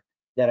image here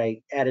that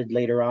I added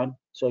later on,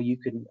 so you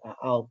can,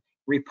 I'll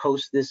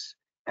repost this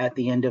at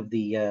the end of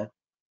the,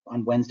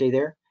 on Wednesday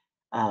there.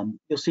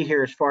 You'll see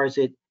here as far as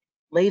it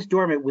lays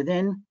dormant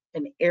within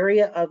an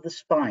area of the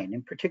spine,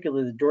 in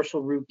particular the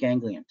dorsal root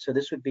ganglion. So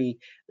this would be,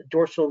 the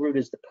dorsal root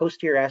is the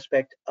posterior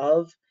aspect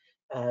of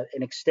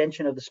an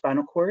extension of the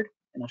spinal cord,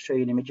 and I'll show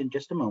you an image in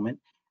just a moment.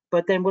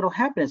 But then what will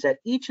happen is that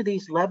each of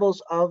these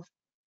levels of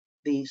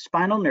the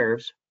spinal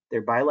nerves,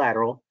 they're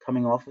bilateral,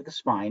 coming off of the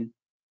spine,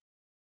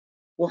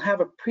 will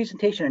have a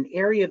presentation, an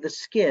area of the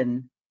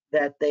skin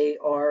that they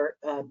are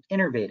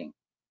innervating,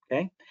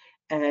 okay?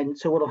 And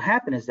so what will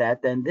happen is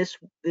that then this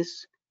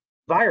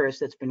virus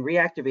that's been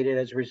reactivated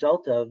as a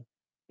result of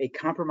a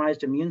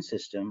compromised immune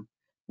system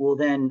will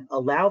then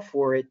allow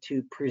for it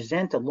to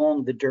present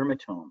along the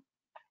dermatome.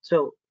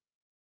 So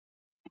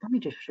let me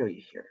just show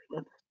you here.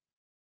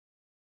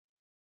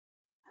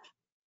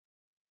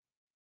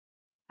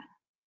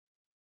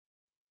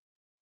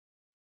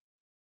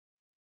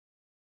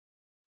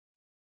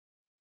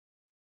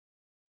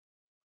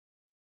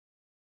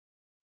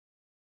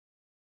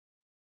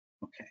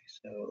 Okay,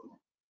 so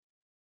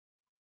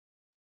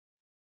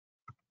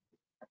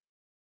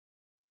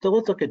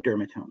let's look at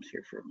dermatomes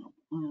here for a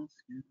moment.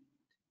 Let's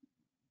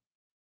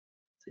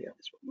see how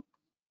this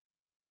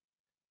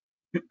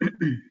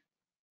one.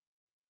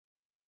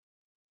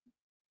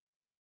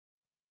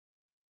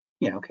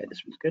 Yeah, okay,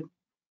 this one's good.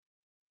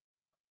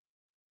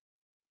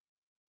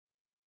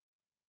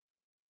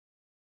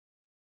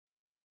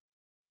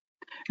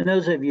 And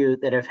those of you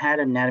that have had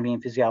anatomy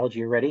and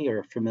physiology already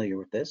are familiar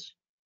with this.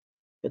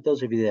 But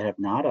those of you that have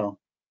not, I'll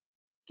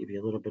give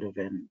you a little bit of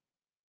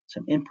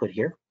some input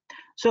here.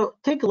 So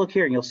take a look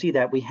here and you'll see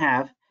that we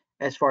have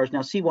as far as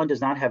now, C1 does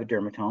not have a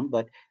dermatome,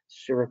 but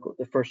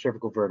the first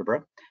cervical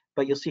vertebra.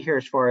 But you'll see here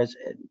as far as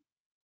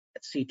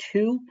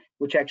C2,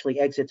 which actually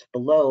exits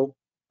below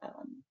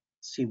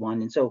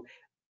C1. And so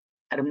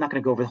I'm not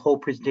going to go over the whole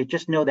presentation.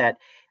 Just know that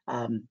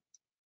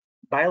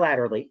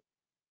bilaterally,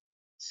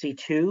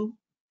 C2,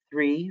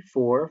 3,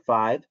 4,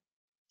 5,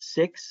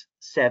 6,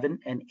 7,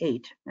 and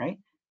 8, right?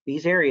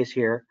 These areas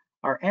here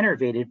are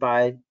innervated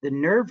by the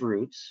nerve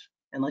roots.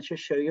 And let's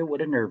just show you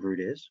what a nerve root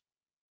is.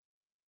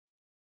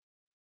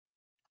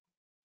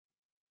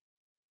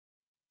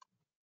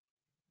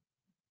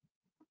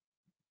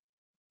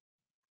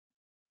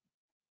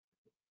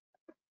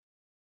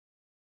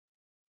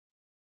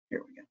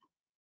 Here we go.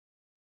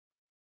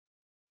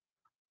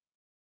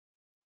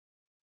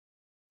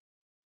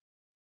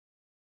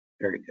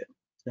 Very good.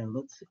 So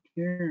let's see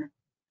here.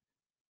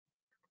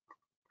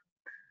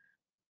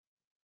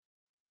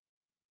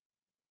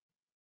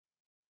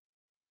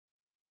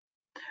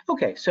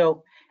 Okay,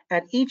 so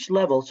at each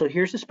level, so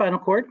here's the spinal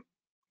cord,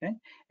 okay?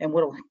 And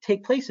what will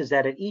take place is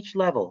that at each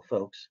level,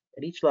 folks,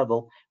 at each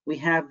level, we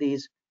have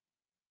these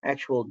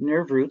actual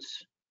nerve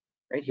roots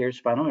right here,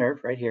 spinal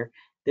nerve right here.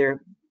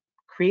 They're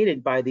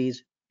created by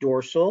these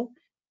dorsal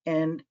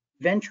and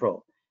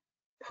ventral,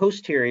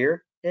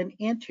 posterior and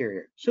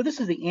anterior. So this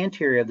is the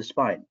anterior of the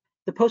spine.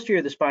 The posterior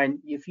of the spine,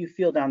 if you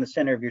feel down the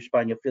center of your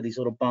spine, you'll feel these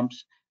little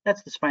bumps.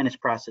 That's the spinous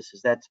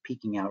processes. That's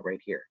peeking out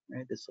right here,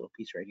 right? This little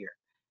piece right here.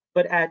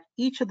 But at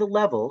each of the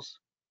levels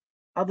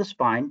of the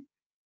spine,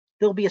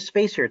 there'll be a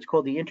space here. It's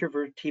called the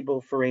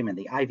intervertebral foramen,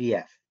 the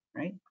IVF,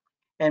 right?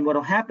 And what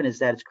will happen is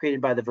that it's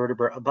created by the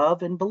vertebra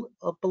above and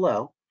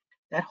below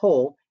that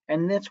hole.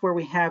 And that's where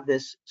we have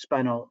this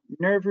spinal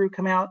nerve root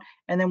come out.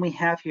 And then we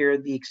have here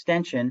the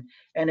extension,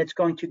 and it's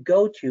going to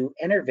go to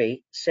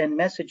innervate, send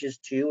messages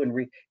to,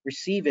 and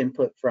receive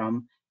input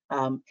from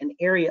an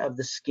area of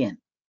the skin.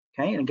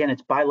 Okay, and again,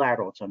 it's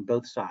bilateral, it's on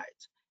both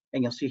sides.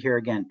 And you'll see here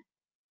again,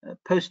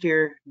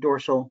 posterior,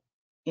 dorsal,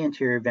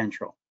 anterior,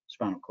 ventral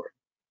spinal cord.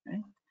 Okay,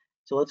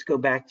 so let's go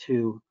back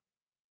to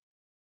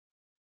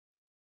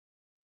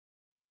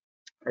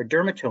our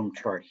dermatome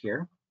chart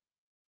here.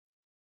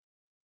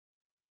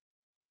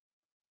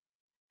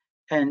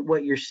 And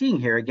what you're seeing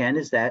here again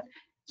is that,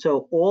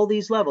 so all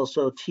these levels,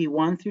 so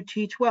T1 through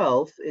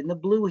T12 in the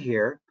blue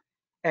here,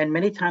 and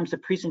many times the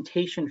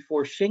presentation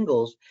for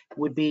shingles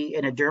would be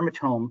in a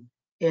dermatome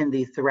in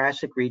the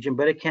thoracic region,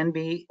 but it can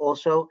be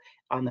also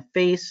on the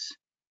face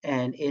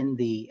and in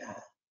the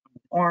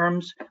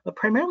arms, but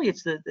primarily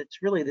it's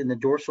really in the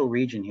dorsal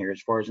region here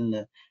as far as in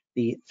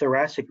the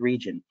thoracic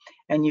region.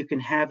 And you can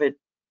have it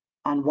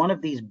on one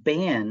of these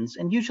bands,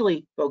 and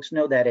usually folks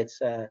know that it's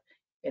an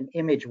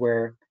image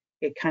where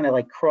it kind of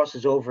like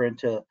crosses over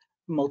into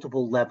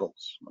multiple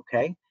levels,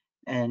 okay?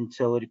 And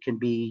so it can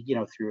be, you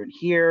know, through in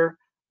here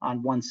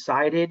on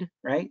one-sided,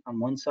 right, on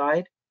one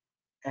side.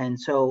 And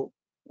so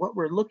what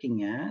we're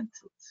looking at, let's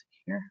see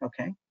here,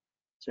 okay.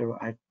 So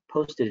I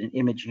posted an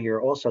image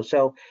here also.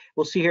 So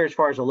we'll see here as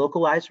far as a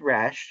localized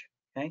rash,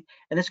 okay?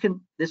 And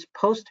this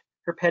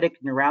post-herpetic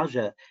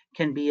neuralgia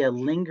can be a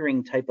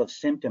lingering type of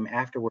symptom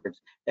afterwards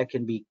that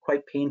can be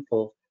quite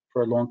painful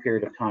for a long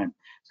period of time.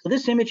 So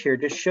this image here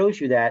just shows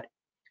you that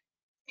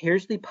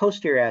here's the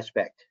posterior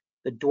aspect,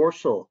 the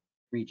dorsal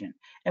region.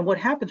 And what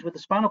happens with the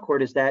spinal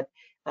cord is that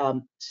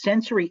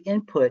sensory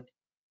input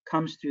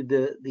comes through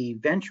the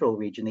ventral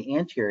region, the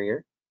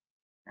anterior,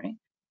 right?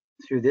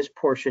 Through this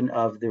portion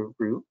of the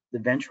root, the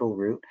ventral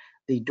root.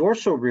 The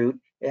dorsal root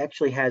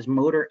actually has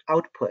motor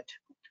output.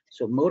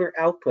 So motor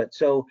output.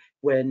 So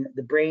when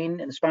the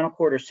brain and the spinal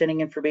cord are sending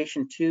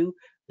information to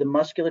the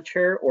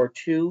musculature or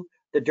to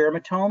the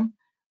dermatome,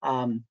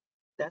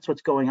 that's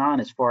what's going on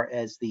as far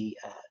as the,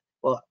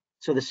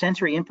 so the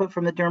sensory input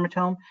from the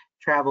dermatome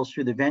travels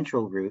through the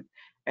ventral root,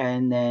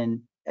 and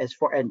then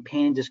and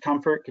pain and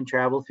discomfort can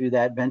travel through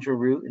that ventral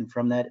root and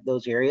from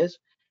those areas.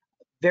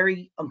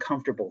 Very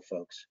uncomfortable,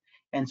 folks.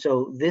 And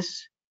so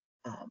this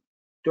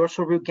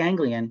dorsal root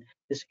ganglion,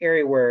 this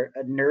area where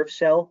a nerve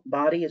cell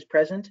body is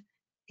present,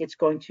 it's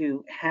going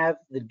to have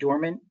the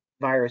dormant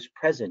virus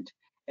present.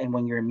 And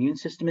when your immune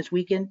system is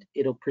weakened,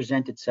 it'll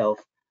present itself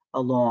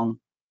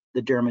along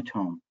the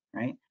dermatome,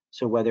 right?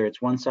 So whether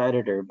it's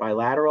one-sided or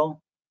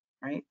bilateral,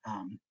 right?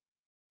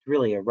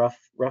 Really a rough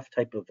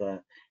type of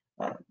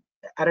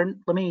let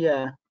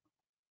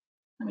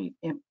me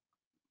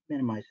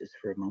minimize this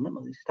for a moment.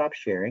 Let me stop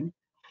sharing.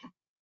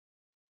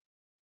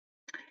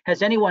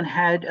 Has anyone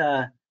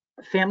had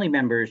family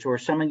members or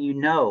someone you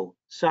know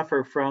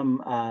suffer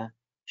from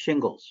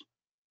shingles?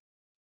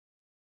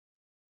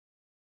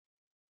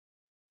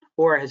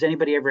 Or has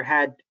anybody ever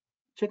had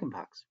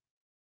chickenpox?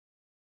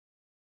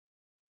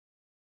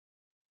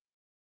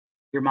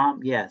 Your mom?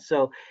 Yeah.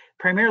 So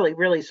primarily,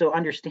 really, so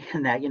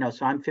understand that, you know,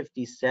 so I'm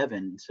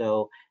 57.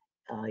 So,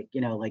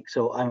 you know, like,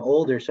 so I'm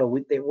older. So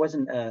there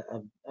wasn't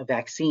a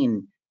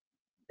vaccine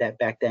that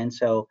back then.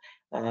 So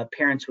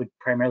parents would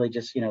primarily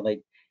just, you know,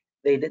 like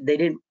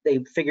they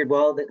figured,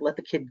 well, let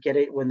the kid get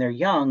it when they're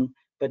young,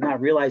 but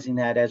not realizing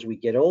that as we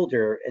get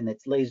older and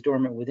it lays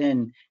dormant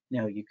within, you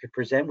know, you could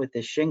present with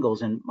this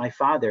shingles. And my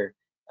father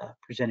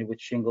presented with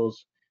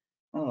shingles.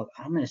 Oh,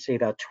 I'm going to say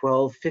about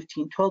 12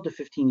 to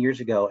 15 years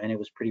ago, and it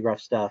was pretty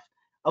rough stuff.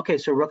 Okay,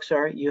 so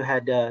Ruxar, you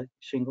had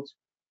shingles.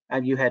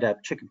 You had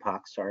chicken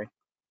pox, sorry.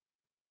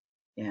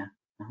 Yeah.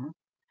 Uh-huh.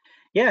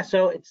 Yeah,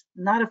 so it's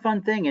not a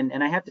fun thing.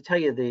 And I have to tell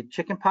you, the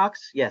chicken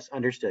pox, yes,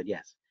 understood,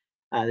 yes.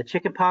 The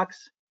chicken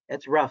pox,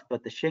 it's rough,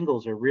 but the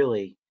shingles are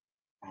really,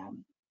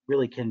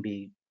 really can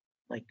be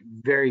like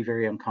very,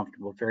 very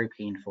uncomfortable, very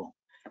painful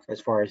as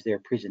far as their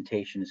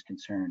presentation is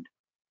concerned.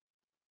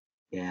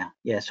 Yeah,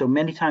 yeah. So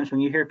many times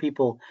when you hear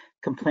people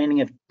complaining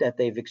of that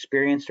they've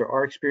experienced or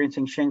are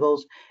experiencing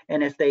shingles,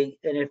 and if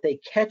they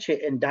catch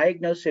it and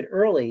diagnose it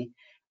early,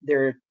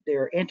 there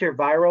are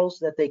antivirals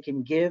that they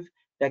can give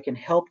that can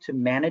help to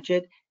manage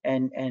it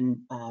and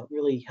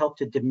really help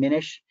to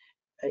diminish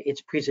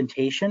its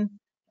presentation.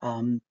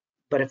 Um,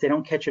 but if they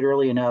don't catch it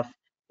early enough,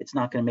 it's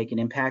not going to make an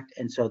impact,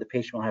 and so the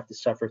patient will have to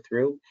suffer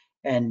through.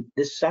 And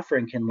this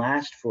suffering can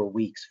last for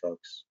weeks,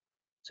 folks.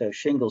 So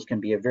shingles can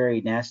be a very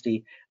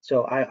nasty.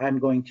 So I'm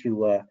going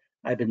to.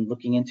 I've been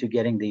looking into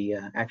getting the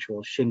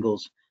actual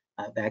shingles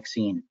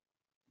vaccine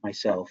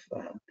myself.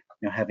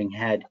 Having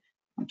had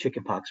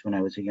chickenpox when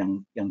I was a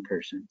young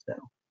person. So,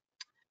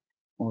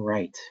 all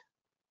right.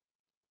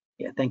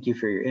 Yeah, thank you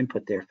for your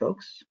input there,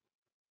 folks.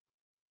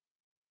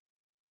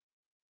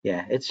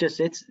 Yeah, it's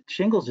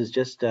shingles is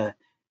just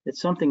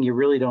it's something you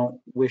really don't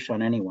wish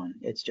on anyone.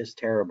 It's just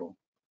terrible.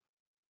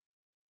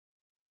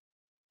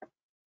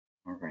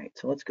 All right,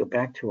 so let's go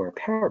back to our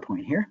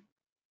PowerPoint here.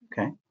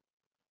 Okay.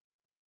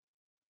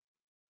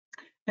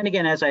 And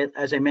again, as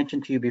I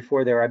mentioned to you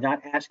before there, I'm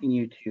not asking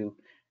you to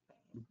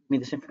give me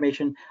this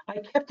information. I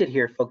kept it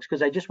here, folks,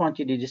 because I just want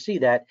you to see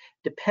that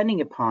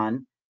depending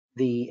upon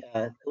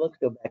let's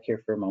go back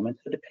here for a moment.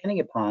 So depending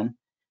upon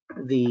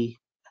the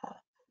uh,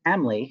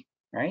 family,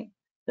 right?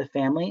 The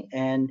family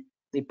and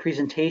the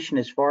presentation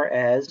as far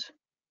as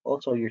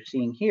also you're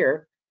seeing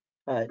here,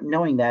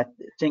 knowing that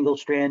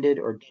single-stranded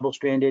or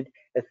double-stranded,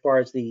 as far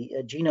as the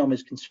genome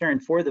is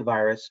concerned for the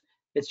virus,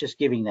 it's just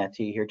giving that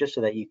to you here, just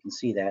so that you can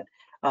see that.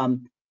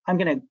 I'm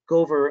going to go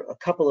over a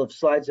couple of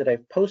slides that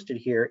I've posted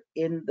here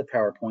in the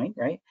PowerPoint,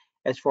 right?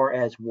 As far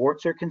as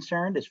warts are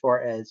concerned, as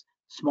far as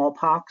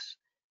smallpox,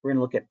 we're going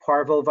to look at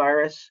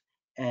parvovirus,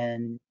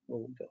 and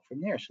we'll go from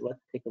there. So let's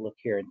take a look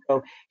here. And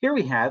so here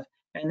we have,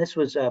 and this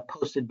was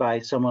posted by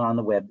someone on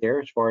the web there,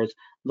 as far as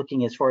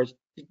looking as far as,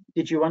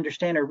 did you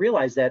understand or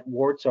realize that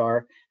warts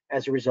are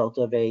as a result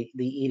of the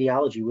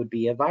etiology would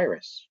be a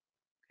virus?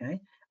 Okay,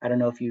 I don't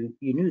know if you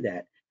knew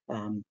that.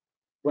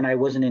 When I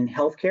wasn't in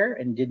healthcare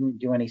and didn't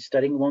do any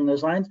studying along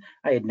those lines,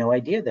 I had no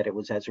idea that it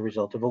was as a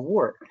result of a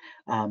wart.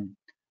 Um,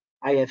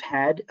 I have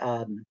had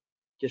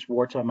just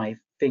warts on my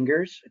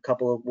fingers, a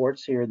couple of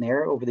warts here and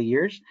there over the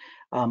years.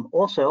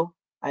 Also,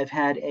 I've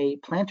had a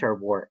plantar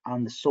wart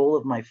on the sole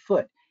of my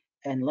foot.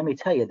 And let me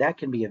tell you, that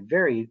can be a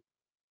very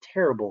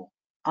terrible,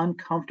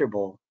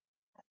 uncomfortable,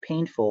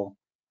 painful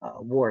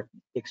wart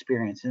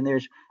experience. And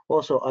there's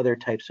also other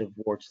types of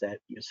warts that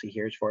you'll see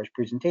here as far as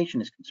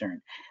presentation is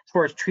concerned. As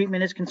far as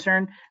treatment is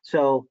concerned,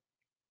 so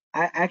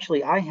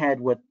I had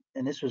what,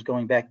 and this was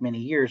going back many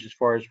years as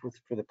far as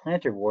for the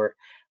plantar wart,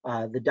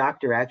 the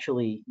doctor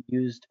actually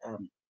used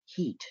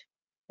heat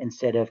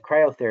instead of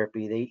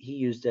cryotherapy. He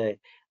used a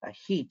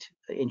heat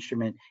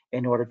instrument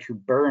in order to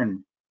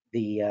burn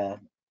the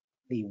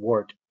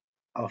wart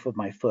off of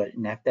my foot,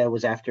 and that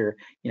was after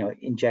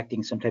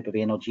injecting some type of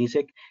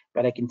analgesic.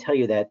 But I can tell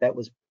you that that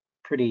was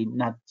pretty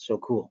not so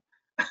cool.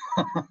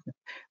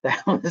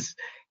 That was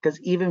because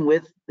even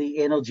with the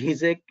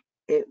analgesic,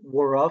 it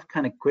wore off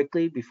kind of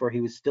quickly before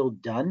he was still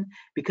done,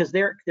 because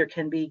there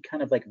can be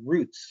kind of like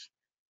roots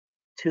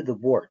to the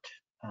wart,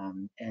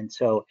 and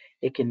so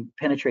it can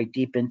penetrate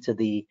deep into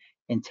the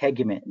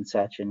integument and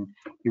such, and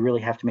you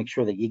really have to make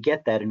sure that you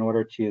get that in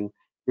order to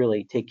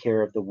really take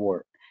care of the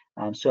wart.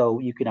 So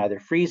you can either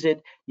freeze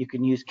it, you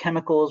can use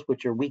chemicals,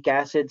 which are weak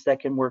acids that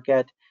can work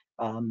at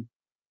um,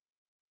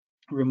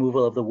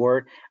 removal of the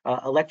wart,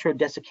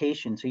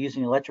 electrodesiccation, so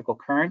using electrical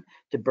current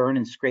to burn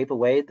and scrape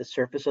away the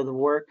surface of the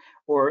wart,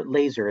 or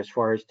laser as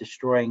far as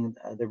destroying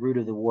the root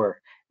of the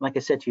wart. Like I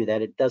said to you,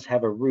 that it does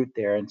have a root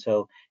there, and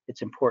so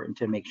it's important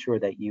to make sure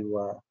that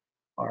you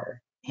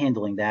are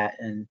handling that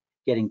and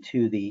getting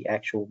to the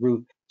actual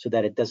root so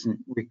that it doesn't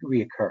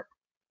reoccur.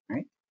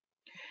 Right?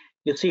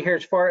 You'll see here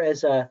as far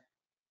as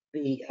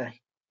the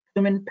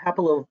human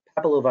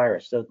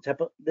papillovirus. So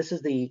this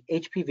is the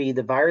HPV,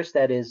 the virus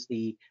that is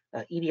the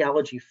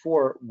etiology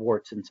for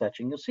warts and such.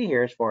 And you'll see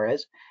here as far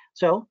as,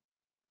 so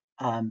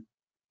um,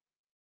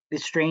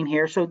 this strain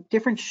here, so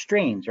different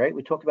strains, right?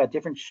 We talked about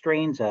different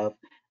strains of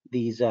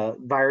these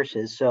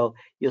viruses. So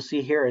you'll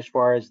see here as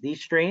far as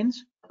these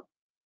strains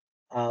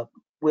uh,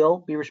 will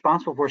be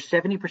responsible for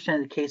 70%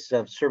 of the cases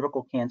of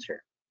cervical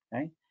cancer,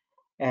 right?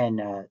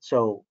 And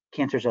so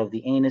cancers of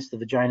the anus, the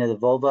vagina, the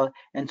vulva.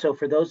 And so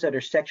for those that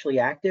are sexually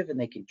active and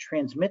they can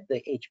transmit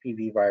the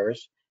HPV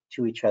virus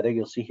to each other,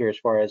 you'll see here as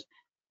far as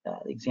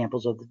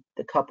examples of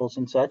the couples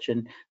and such.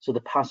 And so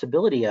the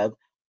possibility of,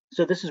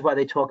 so this is why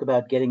they talk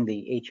about getting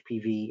the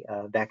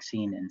HPV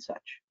vaccine and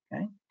such,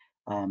 okay?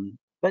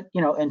 But,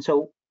 and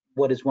so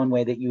what is one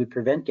way that you would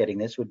prevent getting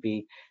this would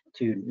be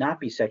to not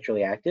be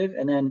sexually active.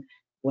 And then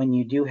when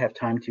you do have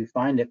time to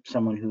find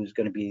someone who's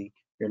going to be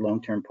your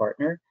long-term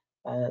partner,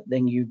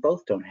 then you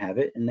both don't have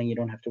it, and then you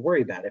don't have to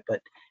worry about it.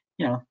 But,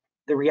 you know,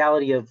 the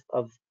reality of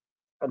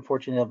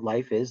unfortunately of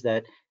life is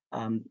that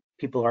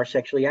people are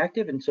sexually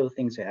active, and so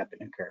things happen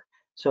occur.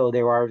 So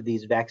there are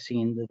these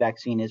vaccines. The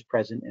vaccine is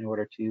present in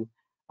order to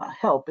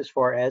help as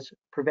far as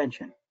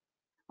prevention.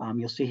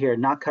 You'll see here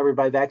not covered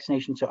by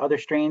vaccination. So other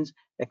strains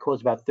that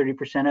cause about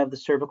 30% of the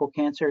cervical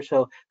cancer.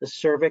 So the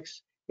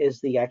cervix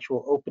is the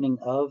actual opening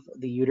of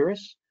the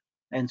uterus.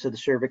 And so the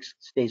cervix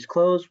stays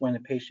closed when the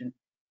patient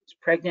is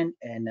pregnant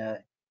and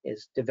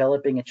is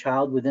developing a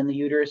child within the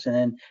uterus, and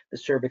then the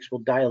cervix will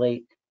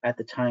dilate at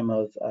the time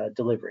of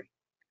delivery.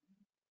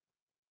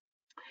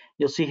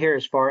 You'll see here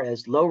as far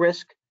as low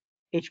risk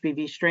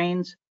HPV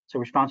strains, so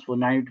responsible for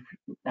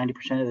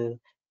 90% of the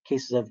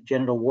cases of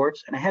genital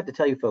warts. And I have to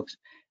tell you folks,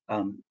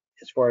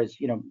 as far as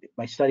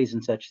my studies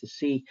and such, to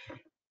see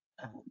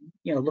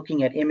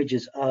looking at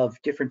images of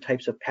different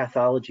types of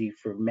pathology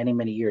for many,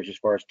 many years, as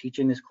far as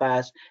teaching this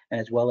class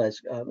and as well as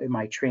in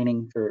my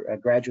training for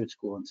graduate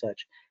school and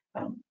such.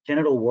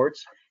 Genital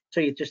warts, so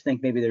you just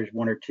think maybe there's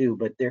one or two,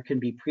 but there can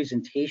be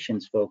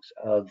presentations, folks,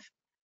 of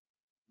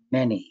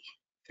many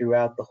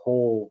throughout the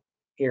whole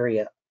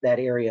area, that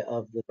area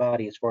of the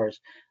body, as far as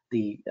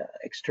the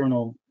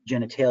external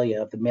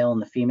genitalia of the male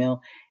and the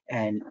female.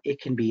 And it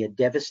can be a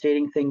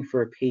devastating thing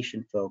for a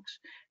patient, folks,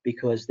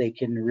 because they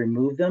can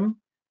remove them,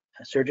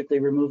 surgically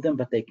remove them,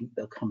 but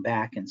they'll come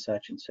back and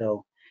such. And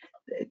so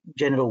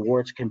genital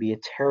warts can be a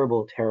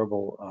terrible,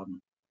 terrible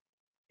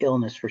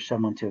illness for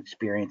someone to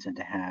experience and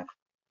to have.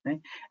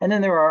 Right? And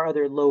then there are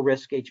other low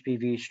risk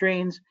HPV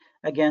strains,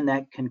 again,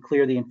 that can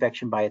clear the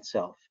infection by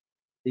itself.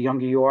 The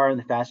younger you are and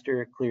the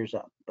faster it clears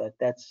up. But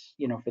that's,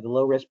 for the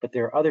low risk. But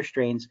there are other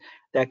strains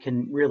that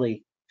can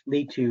really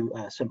lead to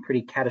some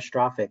pretty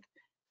catastrophic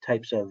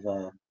types of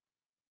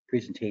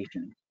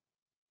presentations.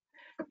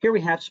 Here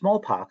we have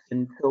smallpox.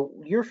 And so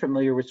you're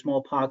familiar with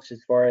smallpox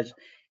as far as,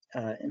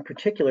 in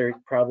particular,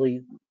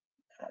 probably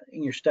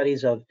in your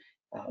studies of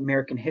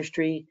American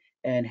history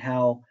and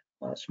how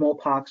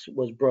smallpox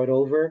was brought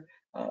over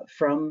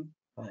from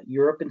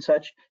Europe and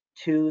such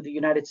to the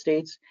United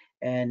States,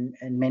 and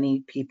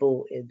many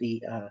people,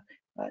 the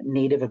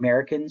Native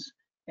Americans,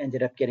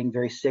 ended up getting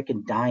very sick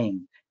and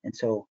dying. And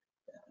so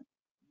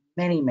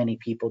many, many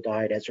people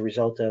died as a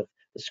result of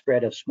the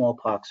spread of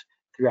smallpox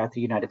throughout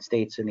the United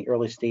States in the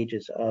early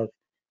stages of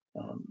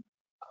um,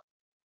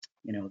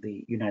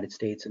 the United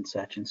States and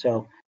such. And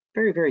so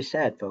very, very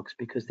sad, folks,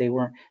 because they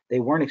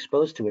weren't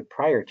exposed to it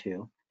prior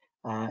to.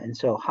 And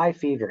so high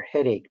fever,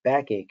 headache,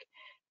 backache,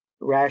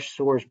 rash,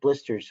 sores,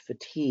 blisters,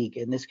 fatigue,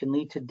 and this can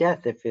lead to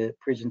death if the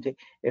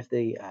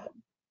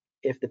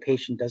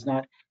patient does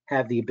not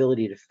have the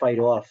ability to fight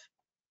off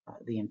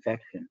the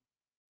infection.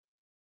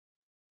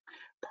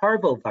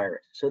 Parvovirus.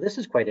 So this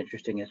is quite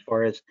interesting as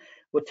far as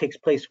what takes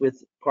place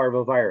with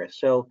parvovirus.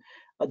 So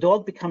a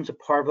dog becomes a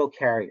parvo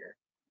carrier.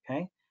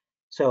 Okay.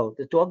 So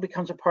the dog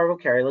becomes a parvo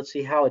carrier. Let's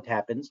see how it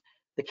happens.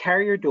 The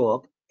carrier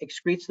dog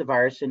excretes the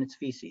virus in its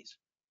feces.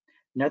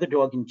 Another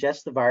dog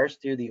ingests the virus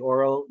through the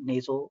oral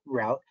nasal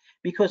route,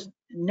 because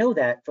know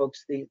that,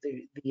 folks, the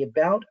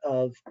amount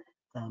of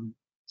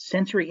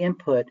sensory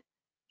input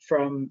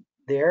from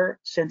their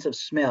sense of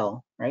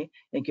smell, right,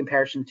 in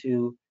comparison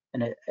to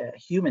a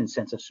human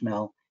sense of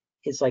smell,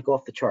 is like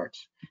off the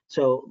charts.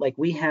 So like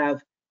we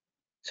have,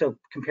 so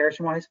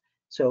comparison wise,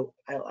 so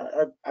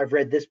I've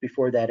read this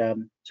before that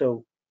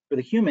so for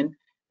the human,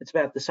 it's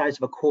about the size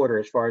of a quarter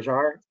as far as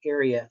our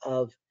area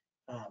of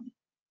um,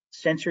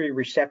 sensory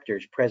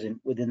receptors present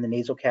within the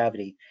nasal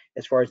cavity,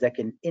 as far as that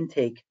can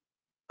intake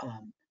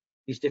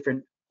these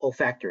different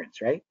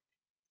olfactorants, right?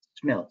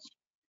 Smells.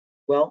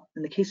 Well,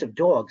 in the case of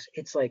dogs,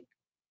 it's like,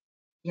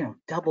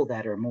 double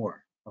that or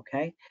more.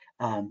 Okay.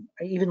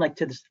 Even like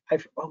to this,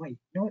 oh wait,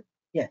 you know what?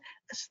 Yeah,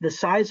 the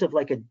size of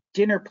like a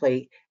dinner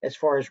plate as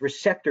far as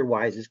receptor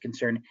wise is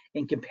concerned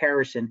in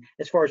comparison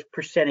as far as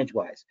percentage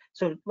wise.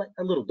 So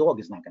a little dog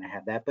is not going to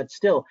have that, but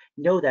still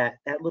know that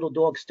that little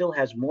dog still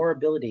has more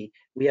ability.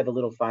 We have a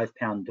little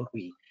 5-pound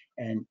doggy,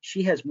 and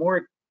she has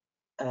more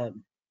of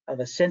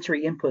a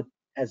sensory input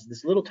as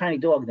this little tiny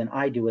dog than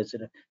I do as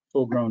a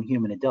full grown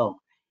human adult.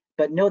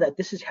 But know that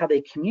this is how they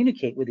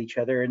communicate with each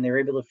other, and they're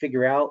able to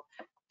figure out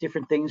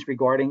different things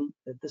regarding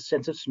the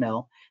sense of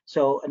smell.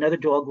 So another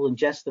dog will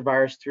ingest the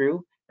virus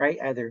through, right,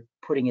 either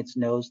putting its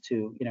nose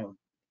to,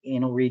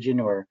 anal region,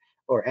 or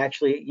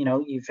actually,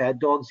 you've had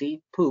dogs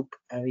eat poop.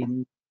 I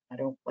mean, I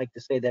don't like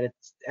to say that it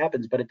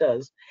happens, but it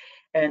does.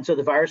 And so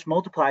the virus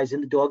multiplies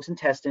in the dog's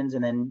intestines,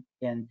 and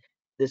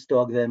this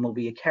dog then will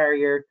be a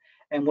carrier.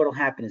 And what will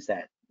happen is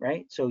that,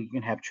 right? So you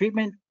can have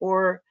treatment,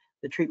 or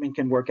the treatment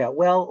can work out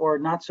well or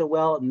not so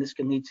well, and this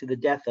can lead to the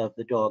death of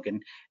the dog.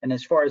 And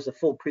as far as the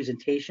full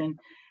presentation,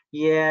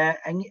 yeah,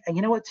 and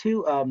you know what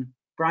too,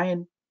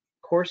 Brian,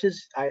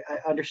 horses, I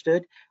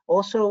understood.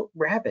 Also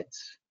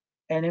rabbits,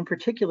 and in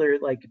particular,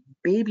 like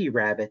baby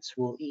rabbits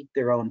will eat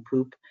their own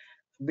poop,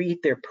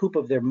 eat their poop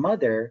of their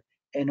mother,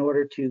 in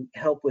order to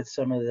help with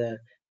some of the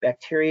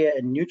bacteria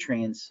and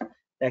nutrients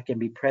that can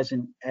be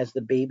present as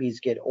the babies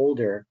get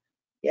older.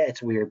 Yeah,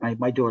 it's weird.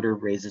 My daughter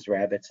raises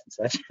rabbits and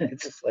such.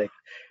 It's just like,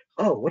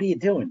 oh, what are you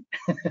doing?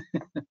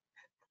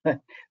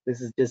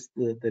 This is just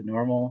the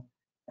normal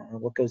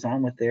what goes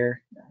on with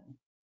their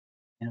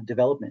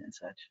development and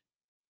such.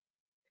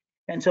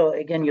 And so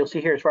again, you'll see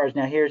here as far as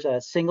now, here's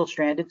a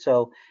single-stranded.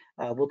 So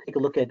we'll take a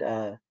look at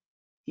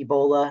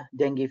Ebola,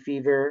 dengue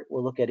fever.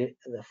 We'll look at it,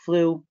 the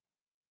flu,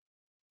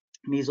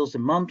 measles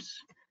and mumps.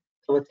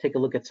 So let's take a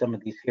look at some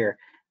of these here.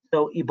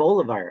 So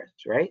Ebola virus,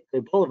 right? The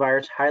Ebola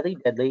virus, highly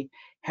deadly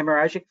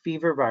hemorrhagic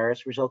fever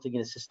virus resulting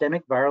in a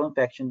systemic viral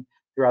infection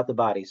throughout the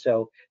body.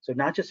 So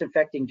not just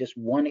infecting just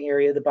one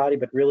area of the body,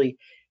 but really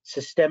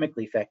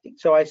systemically affecting.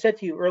 So I said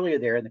to you earlier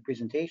there in the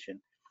presentation,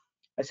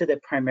 I said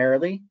that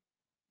primarily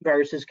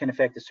viruses can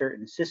affect a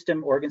certain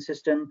system, organ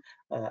system,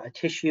 a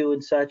tissue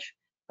and such,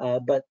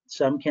 but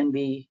some can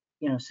be,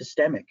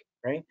 systemic,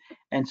 right?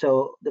 And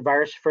so the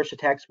virus first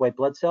attacks white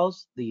blood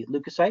cells, the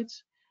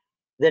leukocytes,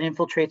 then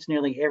infiltrates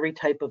nearly every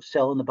type of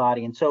cell in the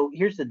body. And so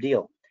here's the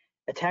deal.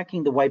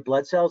 Attacking the white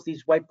blood cells,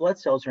 these white blood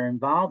cells are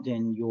involved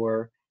in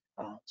your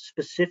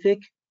specific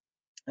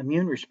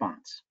immune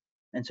response.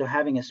 And so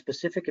having a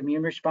specific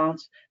immune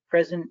response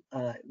present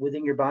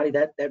within your body,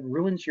 that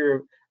ruins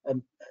your,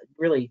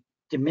 really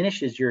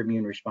diminishes your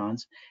immune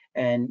response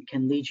and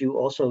can lead you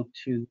also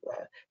to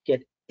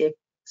get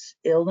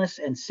illness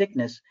and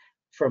sickness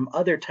from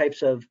other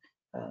types of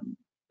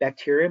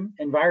bacterium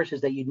and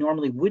viruses that you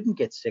normally wouldn't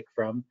get sick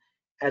from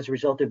as a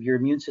result of your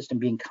immune system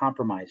being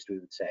compromised, we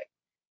would say,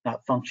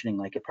 not functioning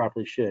like it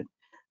properly should.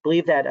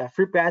 Believe that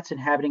fruit bats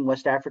inhabiting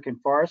West African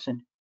forests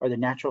are the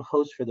natural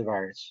host for the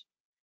virus.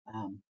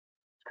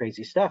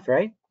 Crazy stuff,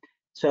 right?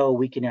 So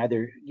we can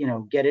either,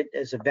 get it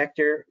as a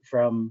vector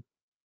from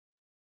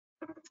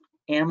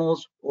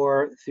animals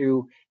or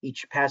through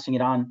each passing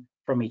it on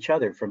from each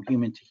other, from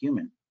human to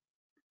human.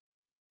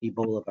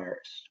 Ebola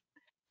virus.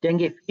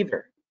 Dengue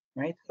fever,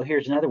 right? So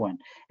here's another one.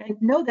 And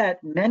know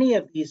that many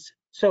of these,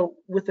 so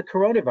with the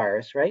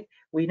coronavirus, right?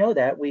 We know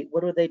that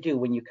what do they do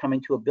when you come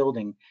into a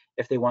building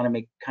if they want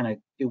to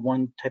do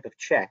one type of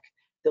check?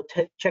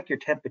 They'll check your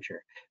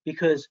temperature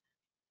because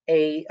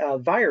a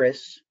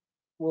virus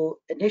will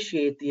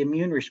initiate the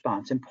immune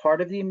response. And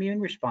part of the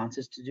immune response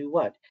is to do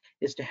what?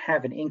 Is to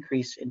have an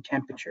increase in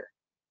temperature,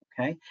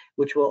 okay?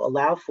 Which will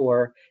allow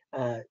for,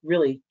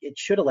 really, it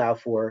should allow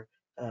for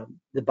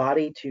the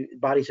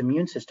body's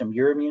immune system,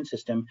 your immune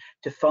system,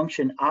 to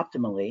function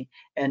optimally,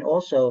 and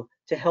also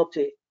to help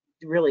to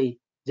really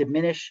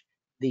diminish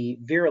the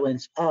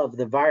virulence of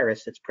the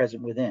virus that's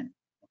present within.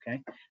 Okay,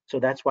 so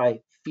that's why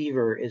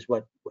fever is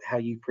how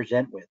you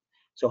present with.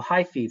 So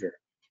high fever,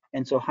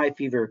 and so high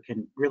fever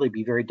can really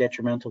be very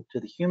detrimental to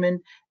the human,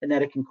 and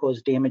that it can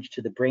cause damage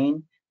to the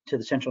brain, to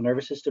the central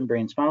nervous system,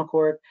 brain, spinal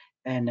cord,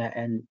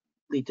 and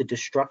lead to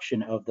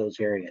destruction of those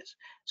areas.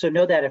 So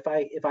know that if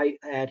I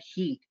add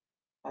heat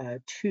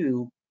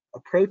to a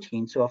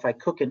protein. So if I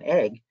cook an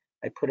egg,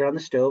 I put it on the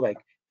stove, I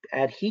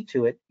add heat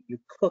to it, you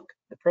cook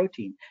the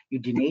protein, you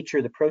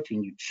denature the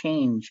protein, you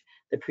change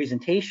the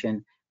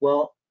presentation.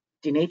 Well,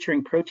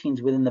 denaturing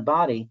proteins within the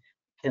body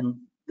can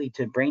lead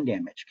to brain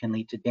damage, can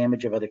lead to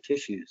damage of other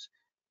tissues.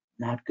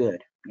 Not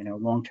good,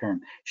 long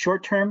term.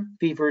 Short term,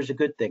 fever is a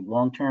good thing.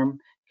 Long term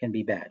can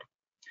be bad.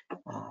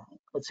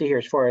 Let's see here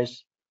as far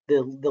as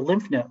the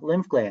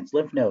lymph glands,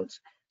 lymph nodes.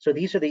 So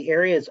these are the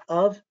areas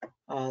of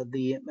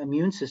the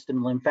immune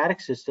system,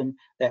 lymphatic system,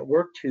 that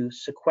work to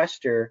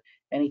sequester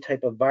any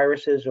type of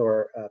viruses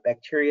or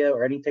bacteria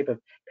or any type of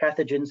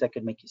pathogens that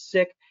could make you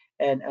sick,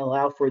 and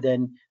allow for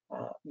then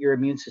your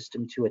immune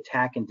system to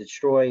attack and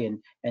destroy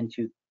and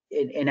to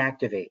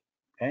inactivate.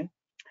 Okay,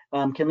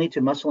 can lead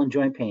to muscle and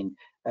joint pain,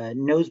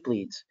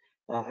 nosebleeds,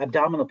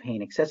 abdominal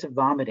pain, excessive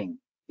vomiting.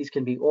 These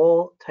can be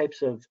all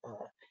types of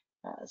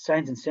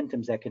signs and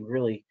symptoms that can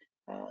really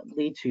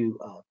lead to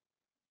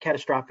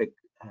catastrophic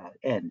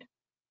end.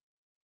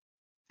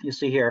 You'll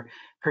see here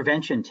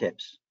prevention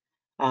tips.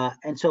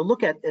 And so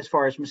look at as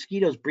far as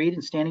mosquitoes breed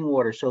in standing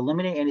water. So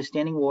eliminate any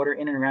standing water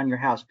in and around your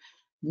house.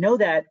 Know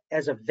that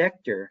as a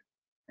vector,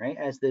 right,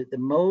 as the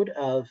mode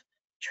of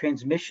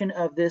transmission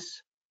of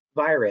this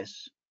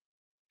virus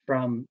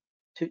from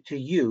to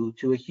you,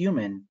 to a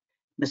human,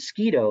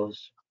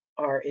 mosquitoes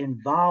are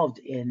involved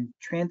in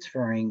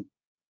transferring,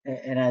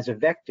 and as a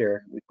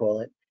vector, we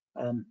call it,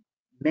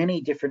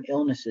 many different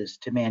illnesses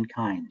to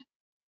mankind.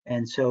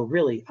 And so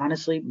really,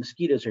 honestly,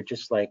 mosquitoes are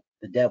just like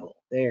the devil.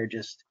 They're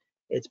just,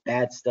 it's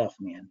bad stuff,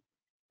 man.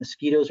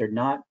 Mosquitoes are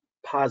not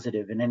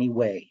positive in any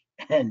way.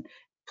 And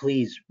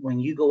please, when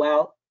you go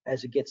out,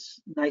 as it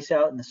gets nice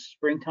out in the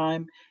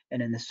springtime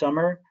and in the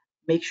summer,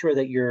 make sure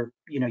that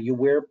you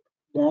wear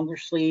longer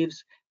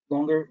sleeves,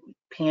 longer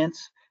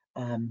pants,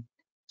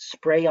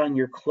 spray on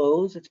your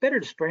clothes. It's better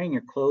to spray on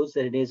your clothes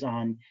than it is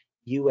on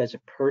you as a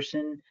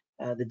person.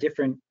 The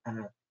different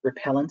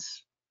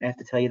repellents, I have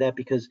to tell you that,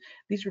 because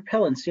these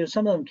repellents,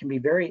 some of them can be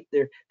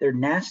they're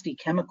nasty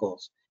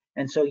chemicals.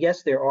 And so,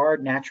 yes, there are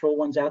natural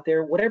ones out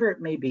there, whatever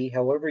it may be,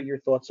 however your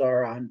thoughts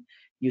are on,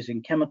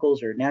 using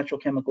chemicals or natural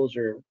chemicals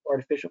or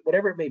artificial,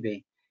 whatever it may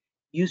be,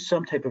 use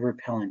some type of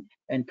repellent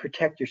and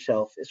protect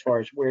yourself as far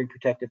as wearing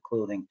protective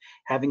clothing,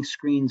 having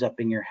screens up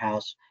in your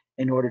house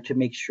in order to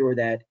make sure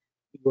that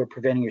you are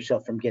preventing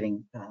yourself from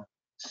getting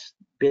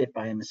bit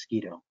by a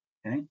mosquito.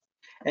 Okay,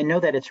 and know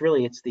that it's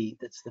the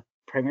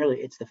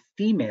primarily it's the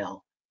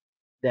female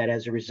that,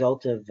 as a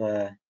result of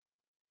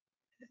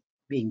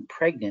being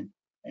pregnant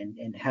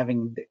and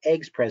having the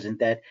eggs present,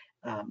 that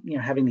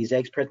having these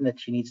eggs present that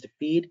she needs to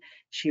feed,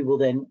 she will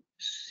then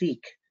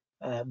seek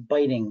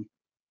biting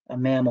a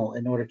mammal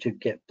in order to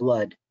get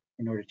blood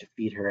in order to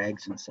feed her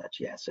eggs and such.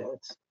 Yeah, so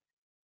it's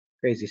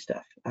crazy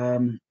stuff.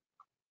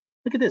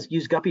 Look at this,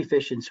 use guppy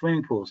fish in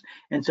swimming pools.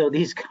 And so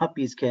these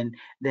guppies can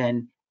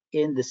then,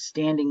 in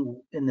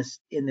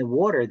the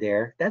water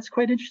there, that's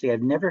quite interesting.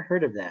 I've never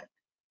heard of that.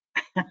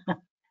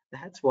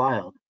 That's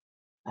wild.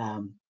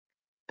 Um,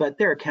 but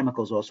there are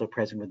chemicals also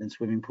present within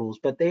swimming pools.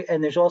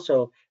 And there's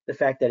also the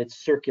fact that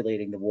it's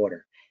circulating the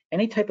water.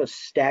 Any type of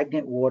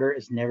stagnant water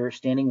is never,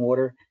 standing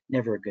water,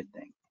 never a good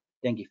thing.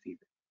 Dengue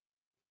fever.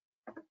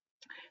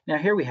 Now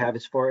here we have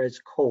as far as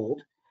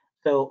cold.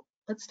 So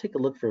let's take a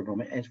look for a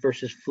moment as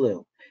versus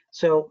flu.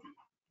 So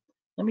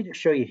let me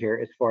just show you here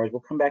as far as, we'll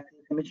come back to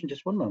this image in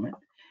just one moment.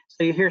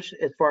 So you hear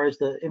as far as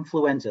the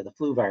influenza, the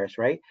flu virus,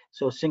 right?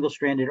 So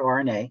single-stranded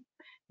RNA.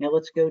 Now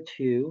let's go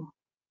to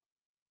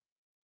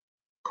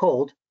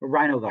cold,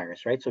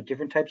 rhinovirus, right? So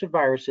different types of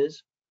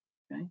viruses,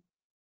 okay?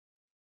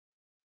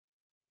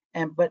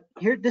 But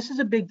here, this is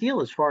a big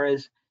deal as far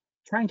as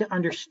trying to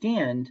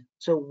understand.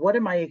 So what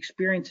am I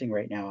experiencing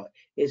right now?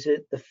 Is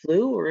it the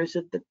flu, or is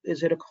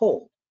it a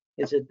cold?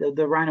 Is it the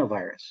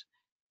rhinovirus?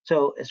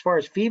 So as far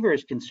as fever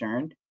is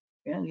concerned,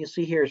 you'll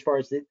see here as far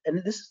as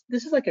and this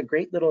is like a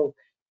great little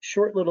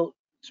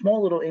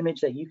small little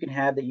image that you can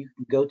have, that you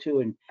can go to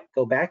and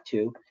go back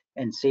to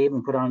and save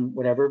and put on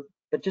whatever.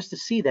 But just to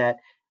see that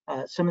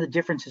some of the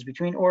differences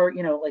between, or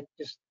like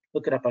just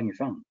look it up on your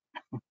phone.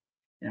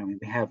 We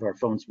have our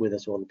phones with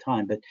us all the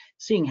time, but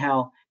seeing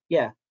how,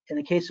 yeah, in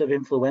the case of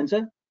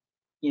influenza,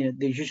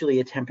 there's usually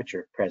a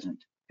temperature present.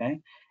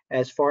 Okay,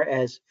 as far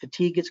as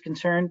fatigue is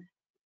concerned,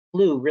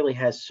 flu really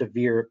has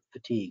severe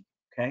fatigue,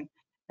 okay,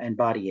 and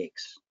body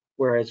aches.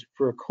 Whereas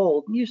for a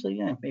cold,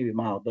 usually, maybe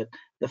mild, but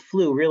the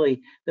flu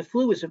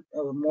is a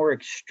more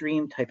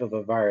extreme type of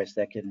a virus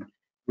that can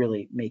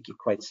really make you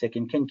quite sick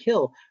and can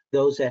kill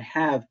those that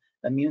have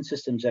immune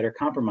systems that are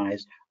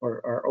compromised,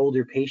 or our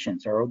older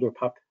patients, our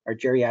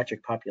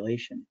geriatric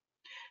population.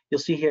 You'll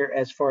see here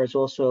as far as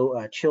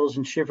also chills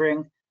and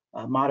shivering,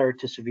 moderate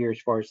to severe as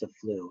far as the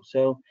flu.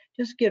 So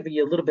just give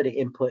you a little bit of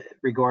input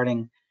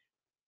regarding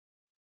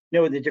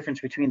knowing the difference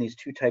between these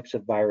two types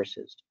of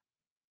viruses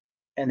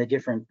and the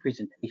different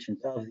presentations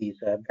of these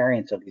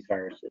variants of these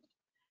viruses.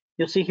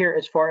 You'll see here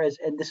as far as,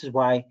 and this is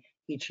why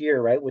each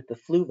year, right, with the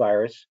flu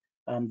virus,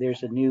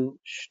 there's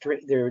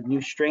there are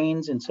new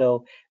strains, and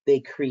so they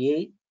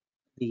create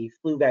the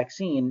flu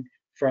vaccine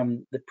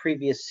from the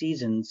previous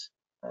season's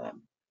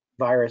um,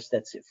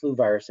 flu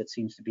virus that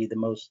seems to be the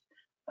most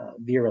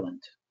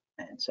virulent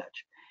and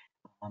such.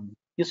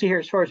 You'll see here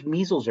as far as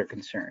measles are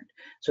concerned.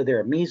 So there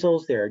are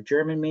measles, there are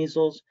German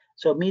measles.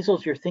 So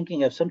measles, you're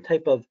thinking of some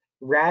type of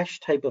rash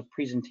type of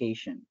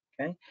presentation,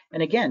 okay?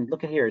 And again,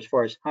 look at here as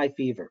far as high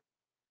fever.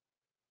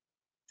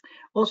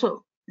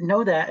 Also,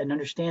 know that and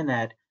understand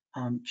that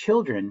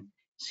children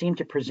seem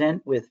to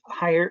present with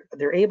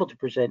they're able to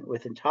present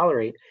with and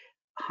tolerate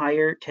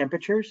higher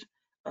temperatures.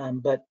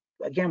 But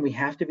again, we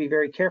have to be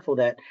very careful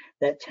that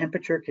that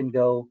temperature can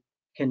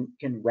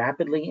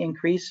rapidly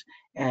increase.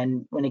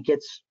 And when it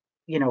gets,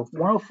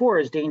 104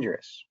 is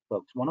dangerous,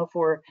 folks.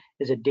 104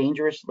 is a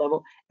dangerous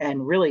level.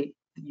 And really,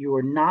 you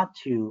are not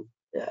to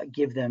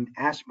give them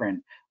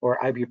aspirin or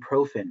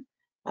ibuprofen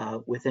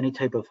with any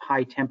type of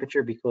high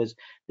temperature, because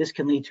this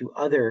can lead to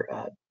other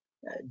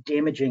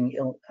damaging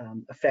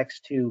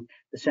effects to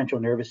the central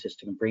nervous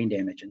system, brain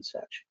damage and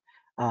such.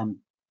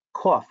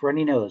 Cough,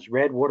 runny nose,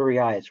 red, watery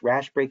eyes,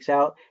 rash breaks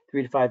out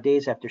 3 to 5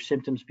 days after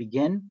symptoms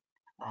begin.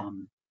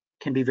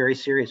 Can be very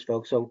serious,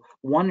 folks. So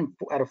 1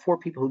 out of 4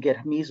 people who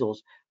get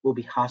measles will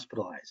be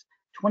hospitalized.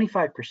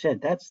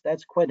 25%,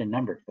 that's quite a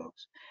number,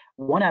 folks.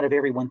 1 out of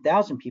every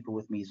 1,000 people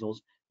with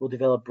measles will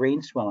develop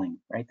brain swelling,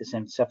 right? This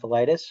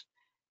encephalitis,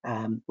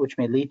 which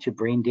may lead to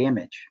brain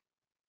damage.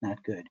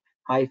 Not good.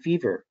 High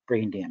fever,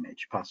 brain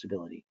damage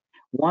possibility.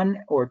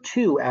 1 or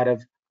 2 out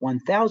of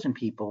 1,000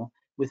 people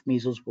with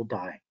measles will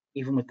die,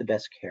 even with the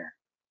best care.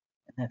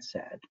 And that's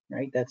sad,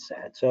 right? That's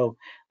sad. So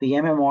the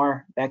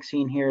MMR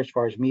vaccine here, as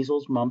far as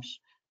measles, mumps,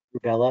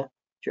 rubella,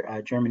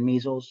 German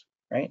measles,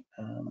 right?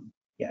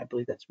 Yeah, I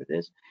believe that's what it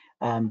is.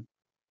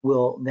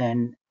 Will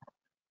then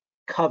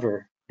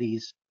cover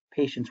these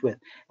patients with.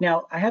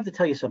 Now, I have to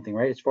tell you something,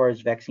 right? As far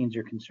as vaccines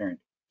are concerned.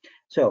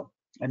 So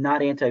I'm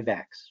not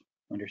anti-vax.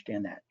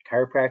 Understand that.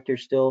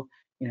 Chiropractors still,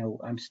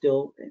 I'm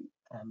still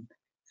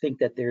think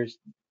that there's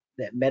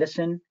that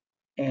medicine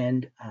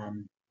and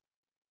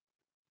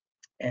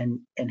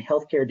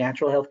healthcare,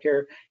 natural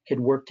healthcare,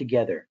 can work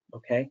together.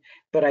 Okay,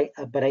 but I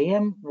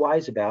am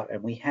wise about,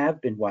 and we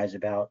have been wise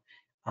about,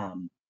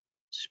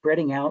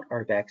 spreading out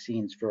our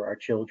vaccines for our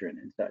children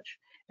and such.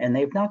 And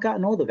they've not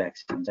gotten all the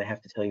vaccines, I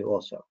have to tell you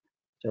also.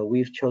 So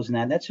we've chosen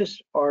that. And that's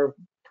just our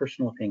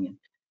personal opinion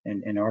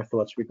and our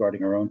thoughts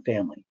regarding our own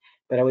family.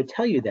 But I would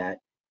tell you that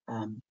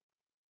um,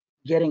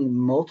 getting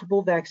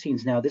multiple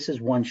vaccines, now this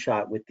is one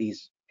shot with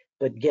these,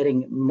 but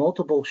getting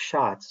multiple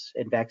shots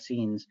and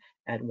vaccines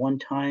at one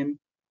time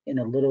in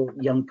a little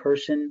young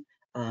person,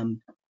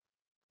 um,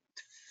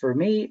 for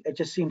me, it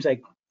just seems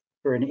like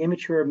for an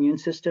immature immune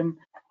system,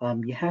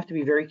 you have to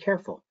be very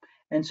careful.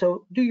 And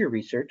so do your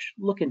research,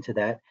 look into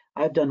that.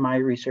 I've done my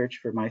research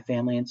for my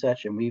family and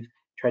such, and we've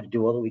tried to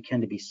do all that we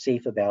can to be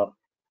safe about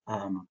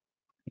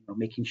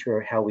making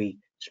sure how we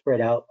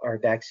spread out our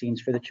vaccines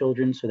for the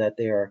children so that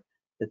they're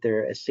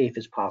as safe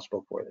as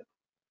possible for them.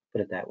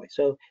 Put it that way.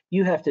 So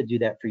you have to do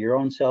that for your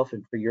own self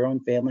and for your own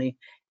family,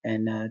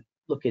 and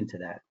look into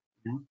that.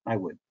 I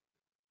would.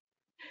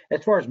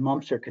 As far as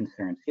mumps are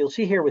concerned, you'll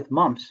see here with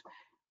mumps,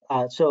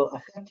 so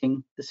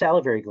affecting the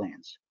salivary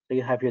glands. So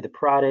you have here the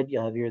parotid,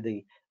 you'll have here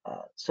the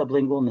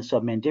sublingual and the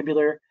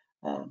submandibular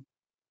uh,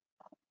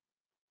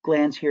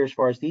 glands here as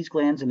far as these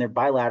glands, and they're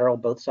bilateral,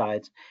 both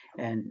sides.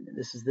 And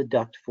this is the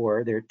duct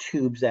for their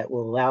tubes that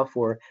will allow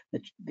for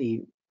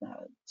the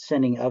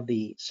sending of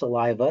the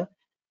saliva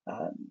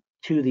uh,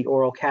 to the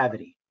oral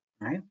cavity,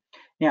 right?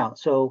 Now,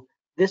 so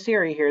this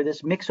area here,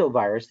 this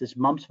myxovirus, this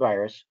mumps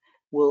virus,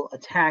 will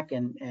attack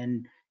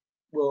and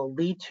will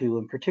lead to,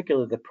 in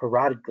particular, the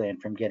parotid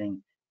gland from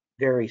getting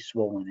very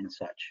swollen and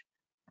such.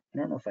 I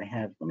don't know if I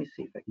have, let me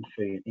see if I can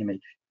show you an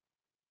image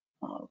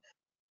of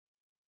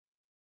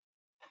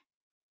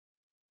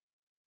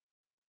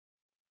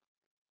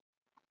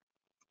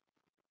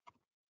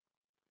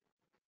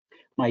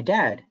my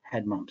dad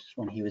had mumps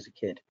when he was a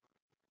kid,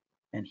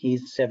 and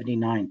he's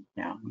 79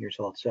 now years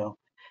old. So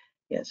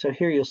yeah, so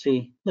here you'll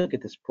see, look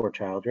at this poor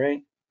child,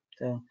 right?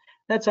 So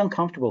that's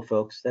uncomfortable,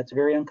 folks. That's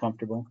very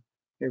uncomfortable.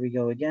 Here we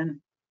go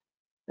again.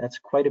 That's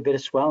quite a bit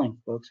of swelling,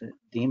 folks,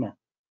 edema.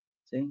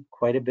 See,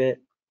 quite a bit.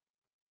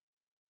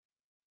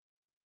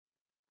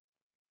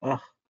 Ugh.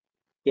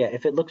 Yeah,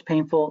 if it looks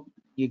painful,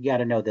 you got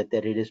to know that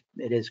it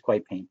is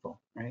quite painful,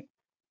 right?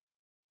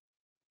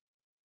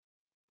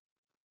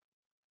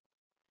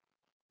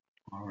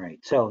 All right,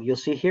 so you'll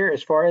see here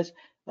as far as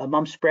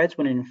mumps spreads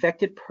when an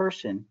infected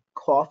person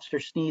coughs or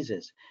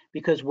sneezes,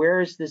 because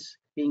where is this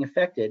being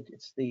affected?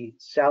 It's the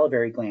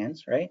salivary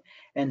glands, right?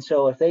 And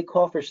so if they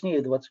cough or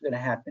sneeze, what's going to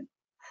happen?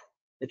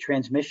 The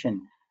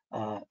transmission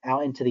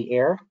out into the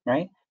air,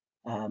 right,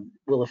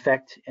 will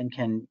affect and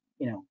can,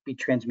 be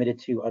transmitted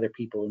to other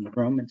people in the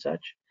room and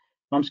such.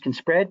 Mumps can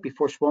spread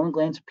before swollen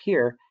glands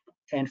appear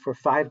and for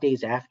 5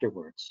 days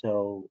afterwards.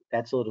 So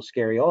that's a little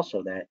scary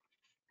also, that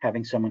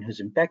having someone who's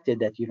infected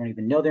that you don't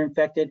even know they're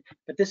infected.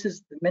 But this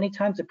is many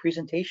times a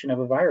presentation of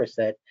a virus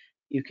that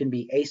you can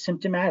be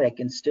asymptomatic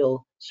and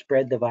still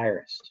spread the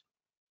virus.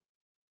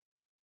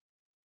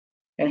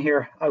 And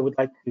here I would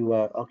like to,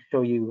 I'll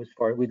show you as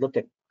far, we looked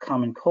at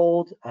common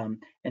cold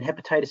and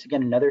hepatitis,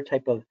 again, another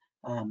type of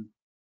um,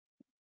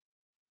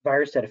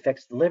 virus that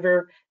affects the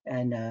liver,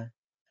 and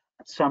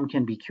some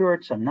can be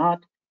cured, some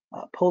not.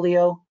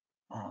 Polio,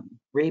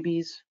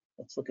 rabies,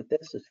 let's look at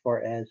this as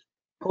far as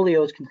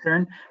polio is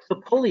concerned. So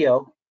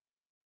polio,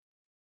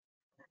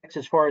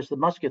 as far as the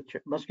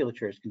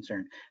musculature is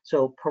concerned.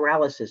 So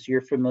paralysis,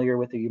 you're familiar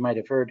with, or you might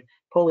have heard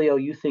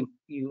polio, you think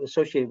you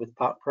associate with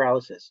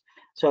paralysis.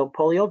 So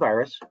polio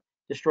virus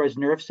destroys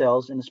nerve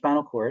cells in the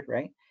spinal cord,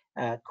 right?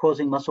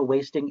 Causing muscle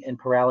wasting and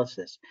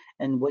paralysis.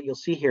 And what you'll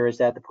see here is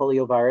that the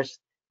polio virus,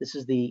 this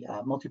is the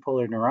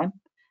multipolar neuron.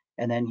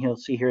 And then you'll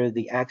see here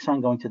the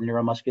axon going to the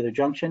neuromuscular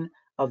junction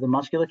of the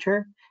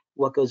musculature.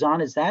 What goes on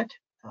is that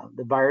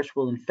the virus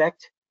will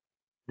infect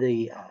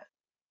the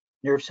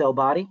nerve cell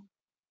body,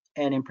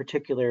 and in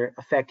particular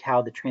affect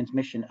how the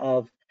transmission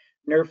of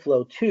nerve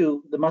flow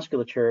to the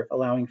musculature,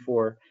 allowing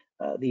for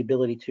the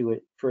ability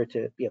for it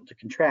to be able to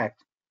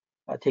contract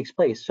takes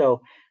place.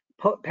 So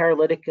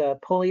paralytic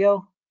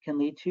polio can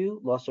lead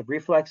to loss of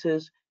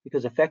reflexes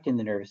because affecting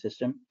the nervous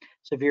system,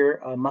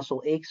 severe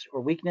muscle aches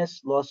or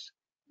weakness,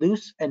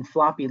 loose and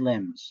floppy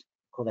limbs,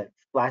 call that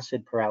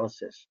flaccid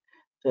paralysis.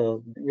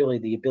 So really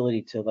the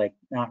ability to like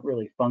not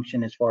really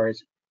function as far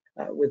as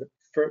with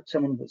for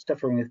someone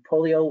suffering with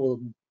polio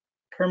will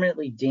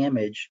permanently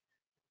damage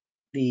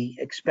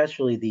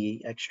especially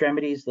the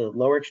extremities, the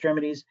lower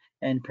extremities,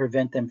 and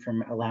prevent them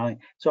from allowing.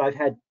 So I've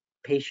had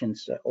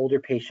patients, older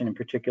patient in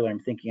particular, I'm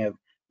thinking of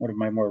one of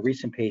my more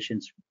recent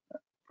patients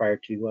prior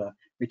to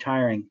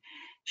retiring.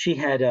 She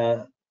had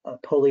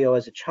polio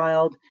as a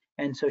child,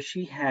 and so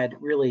she had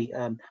really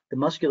the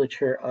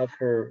musculature of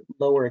her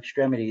lower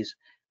extremities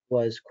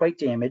was quite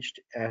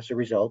damaged as a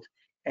result,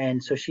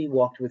 and so she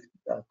walked with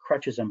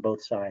crutches on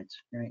both sides,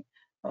 right,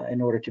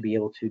 in order to be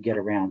able to get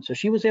around. So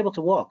she was able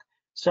to walk.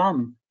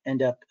 Some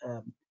end up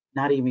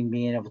not even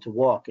being able to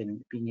walk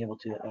and being able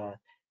to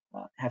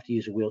have to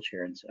use a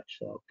wheelchair and such.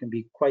 So it can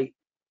be quite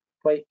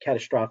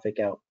catastrophic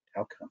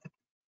outcome.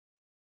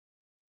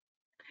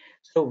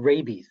 So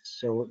rabies.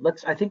 So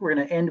I think we're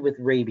going to end with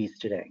rabies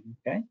today.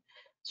 Okay.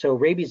 So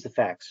rabies, the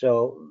facts.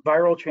 So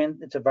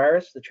it's a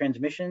virus. The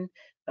transmission,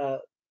 uh,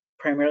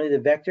 primarily the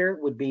vector,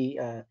 would be.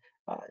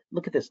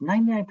 Look at this: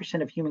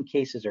 99% of human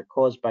cases are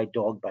caused by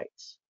dog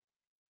bites.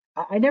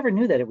 I never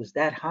knew that it was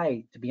that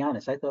high, to be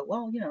honest. I thought,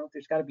 well,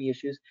 there's got to be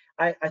issues.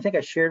 I think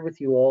I shared with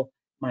you all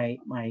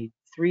my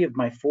three of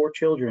my four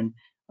children,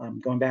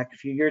 going back a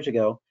few years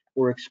ago,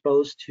 were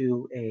exposed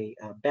to a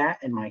bat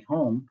in my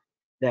home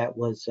that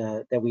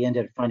we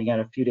ended up finding out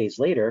a few days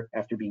later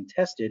after being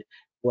tested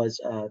was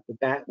the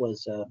bat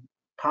was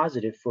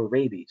positive for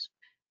rabies.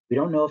 We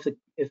don't know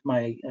if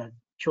my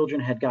children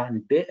had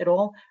gotten bit at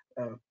all.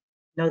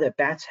 Know that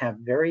bats have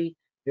very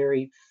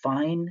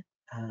fine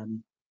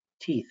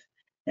teeth,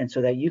 and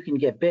so that you can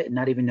get bit and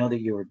not even know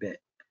that you were bit.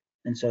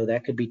 And so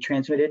that could be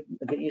transmitted.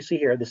 You see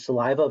here the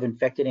saliva of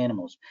infected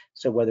animals.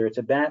 So whether it's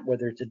a bat,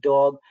 whether it's a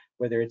dog,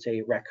 whether it's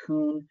a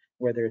raccoon,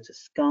 whether it's a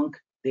skunk,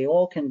 they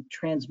all can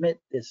transmit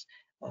this.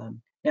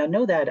 Now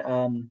know that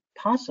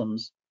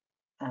possums,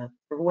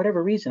 for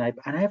whatever reason,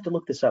 and I have to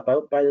look this up.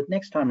 By the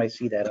next time I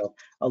see that,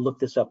 I'll look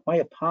this up. Why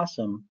a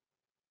possum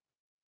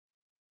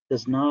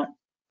does not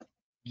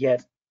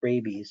get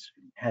rabies,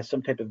 has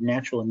some type of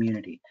natural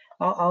immunity.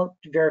 I'll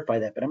verify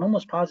that, but I'm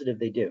almost positive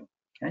they do.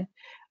 Okay.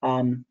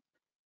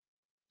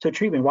 So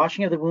treatment,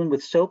 washing of the wound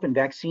with soap and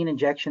vaccine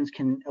injections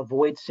can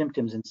avoid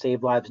symptoms and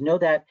save lives. Know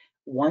that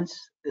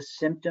once the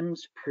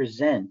symptoms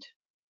present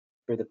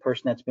for the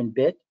person that's been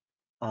bit,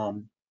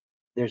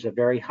 there's a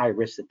very high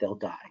risk that they'll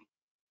die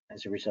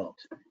as a result.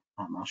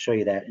 I'll show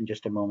you that in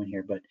just a moment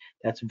here, but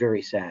that's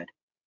very sad.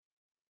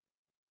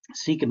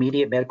 Seek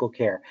immediate medical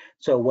care.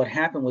 So what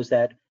happened was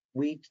that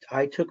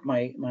I took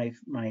my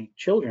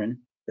children,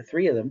 the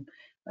three of them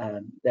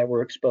that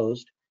were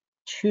exposed,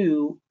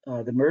 to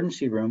the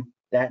emergency room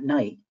that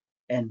night,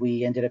 and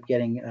they ended up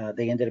getting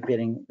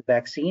the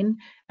vaccine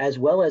as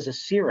well as a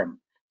serum.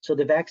 So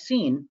the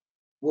vaccine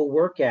will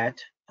work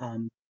at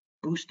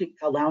boosting,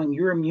 allowing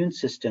your immune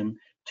system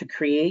to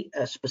create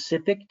a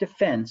specific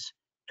defense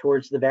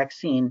towards the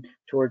vaccine,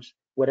 towards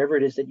whatever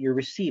it is that you're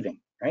receiving,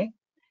 right?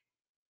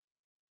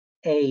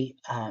 A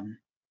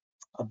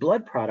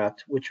blood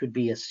product, which would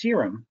be a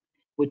serum,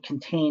 would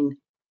contain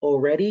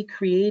already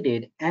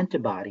created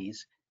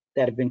antibodies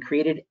that have been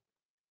created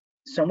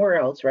somewhere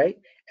else, right?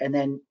 And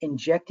then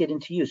injected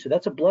into you. So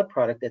that's a blood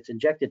product that's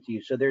injected to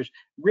you. So there's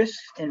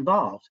risks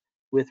involved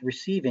with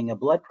receiving a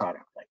blood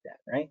product like that,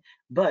 right?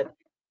 But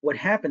what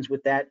happens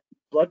with that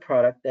blood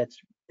product that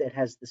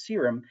has the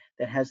serum,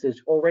 that has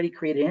those already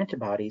created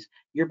antibodies,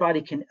 your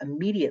body can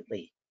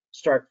immediately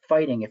start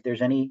fighting if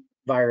there's any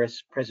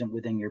virus present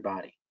within your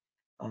body.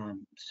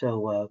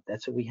 So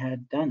that's what we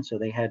had done. So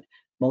they had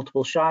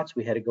multiple shots.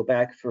 We had to go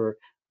back for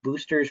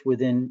boosters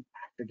within,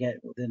 I forget,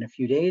 within a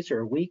few days or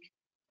a week.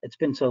 It's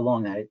been so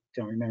long I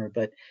don't remember,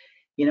 but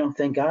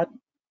thank God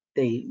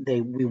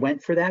we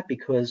went for that,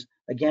 because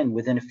again,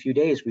 within a few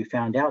days we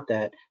found out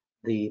that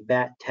the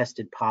bat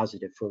tested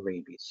positive for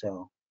rabies.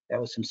 So that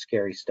was some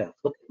scary stuff.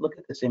 Look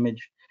at this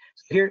image.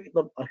 So here,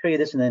 look, I'll show you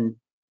this, and then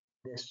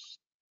this.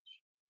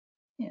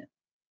 Yeah,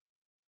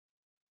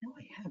 no,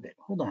 I have it.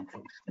 Hold on,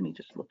 folks. Let me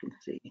just look and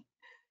see.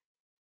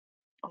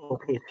 Oh,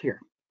 okay, it's here.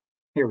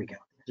 Here we go.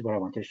 This is what I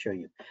wanted to show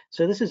you.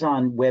 So this is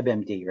on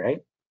WebMD, right?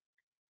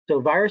 So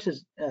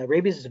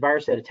rabies is a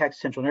virus that attacks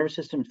the central nervous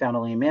system, found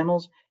only in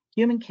mammals.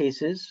 Human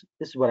cases,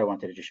 this is what I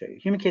wanted to show you.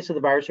 Human cases of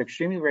the virus are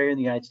extremely rare in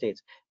the United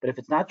States, but if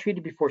it's not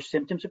treated before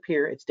symptoms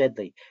appear, it's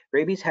deadly.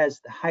 Rabies has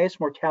the highest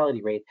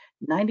mortality rate,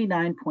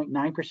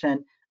 99.9%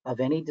 of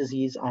any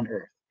disease on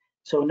Earth.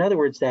 So in other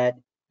words, that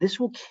this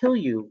will kill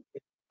you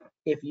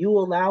if you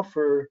allow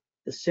for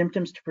the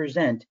symptoms to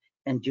present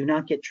and do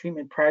not get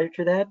treatment prior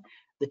to that.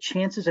 The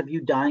chances of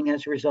you dying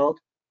as a result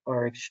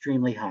are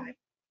extremely high,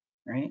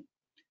 right?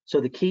 So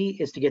the key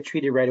is to get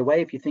treated right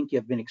away if you think you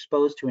have been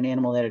exposed to an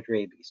animal that had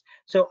rabies.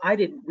 So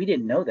we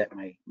didn't know that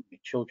my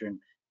children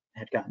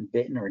had gotten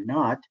bitten or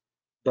not,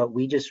 but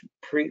we just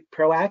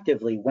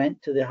proactively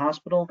went to the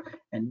hospital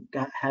and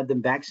had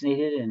them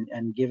vaccinated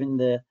and given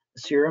the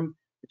serum,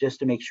 just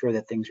to make sure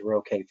that things were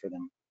okay for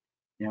them.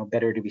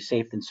 Better to be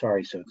safe than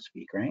sorry, so to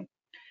speak, right?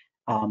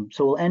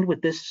 So we'll end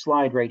with this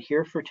slide right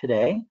here for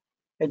today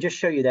and just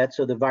show you that.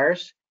 So the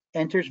virus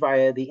enters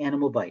via the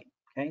animal bite,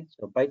 okay?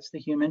 So bites the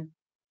human,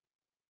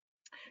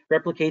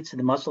 replicates in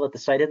the muscle at the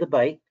site of the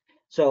bite.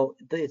 So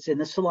it's in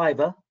the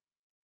saliva,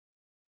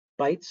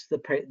 bites the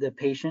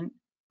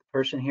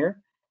person here.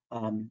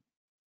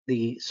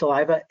 The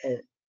saliva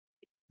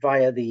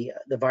via the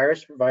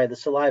virus via the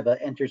saliva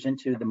enters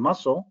into the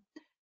muscle.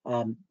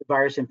 The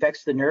virus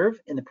infects the nerve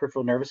in the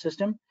peripheral nervous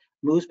system,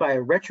 moves by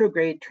a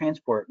retrograde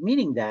transport,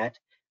 meaning that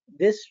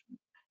this,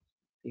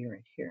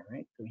 right here,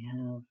 right? We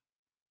have,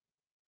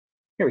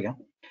 here we go.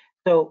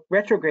 So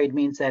retrograde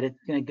means that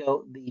it's going to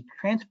go, the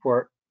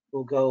transport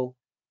will go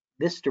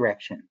this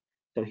direction.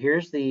 So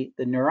here's the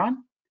neuron.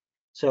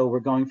 So we're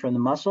going from the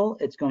muscle,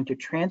 it's going to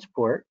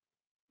transport,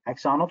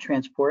 axonal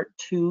transport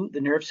to the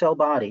nerve cell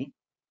body.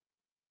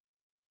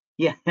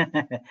 Yeah,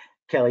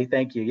 Kelly,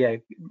 thank you. Yeah,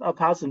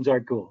 opossums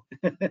are cool.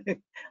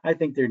 I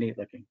think they're neat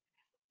looking.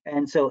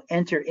 And so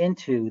enter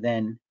into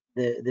then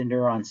the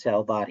neuron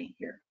cell body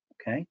here,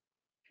 okay?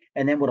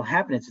 And then what'll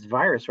happen is it's a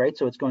virus, right?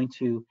 So it's going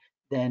to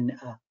then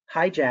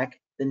hijack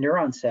the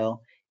neuron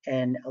cell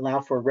and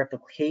allow for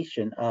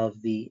replication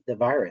of the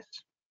virus.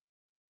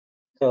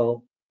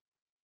 So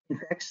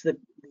infects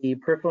the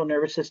peripheral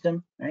nervous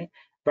system, right?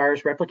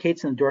 Virus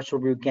replicates in the dorsal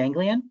root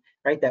ganglion,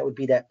 right? That would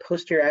be that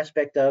posterior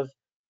aspect of,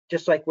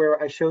 just like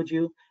where I showed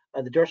you,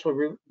 the dorsal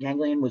root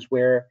ganglion was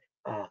where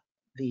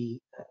the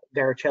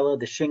varicella,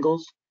 the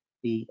shingles,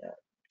 the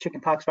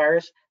chickenpox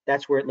virus,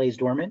 that's where it lays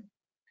dormant.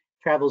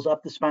 Travels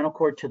up the spinal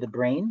cord to the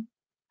brain.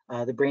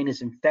 The brain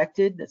is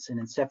infected. That's an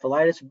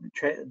encephalitis.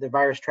 The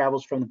virus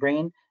travels from the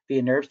brain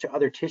via nerves to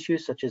other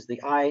tissues such as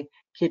the eye,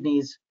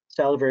 kidneys,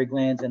 salivary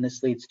glands, and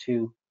this leads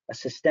to a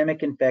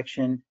systemic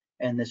infection,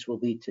 and this will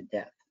lead to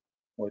death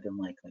more than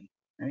likely,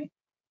 right?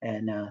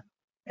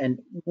 And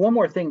one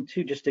more thing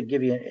too, just to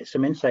give you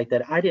some insight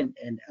that I didn't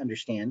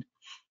understand.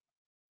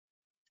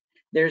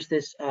 There's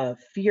this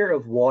fear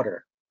of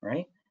water,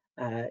 right,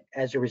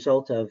 as a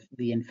result of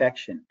the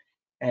infection,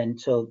 and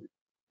so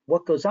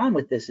what goes on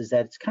with this is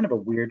that it's kind of a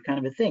weird kind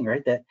of a thing,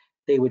 right? That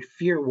they would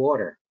fear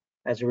water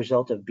as a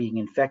result of being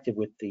infected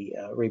with the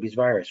rabies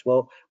virus.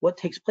 Well, what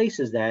takes place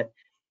is that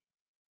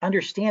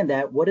understand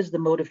that what is the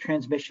mode of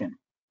transmission?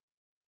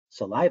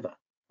 Saliva,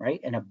 right?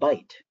 And a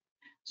bite.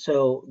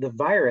 So the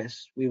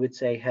virus, we would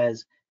say,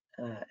 has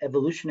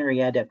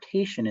evolutionary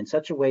adaptation in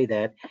such a way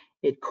that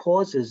it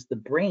causes the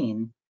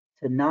brain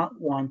to not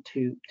want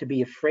to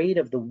be afraid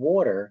of the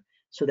water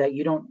so that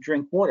you don't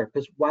drink water.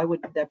 Because why would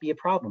that be a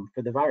problem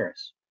for the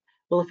virus?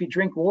 Well, if you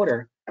drink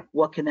water,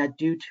 what can that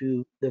do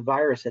to the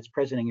virus that's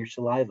present in your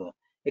saliva?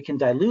 It can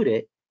dilute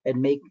it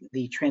and make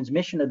the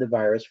transmission of the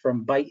virus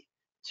from bite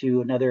to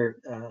another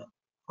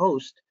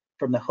host,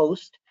 from the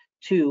host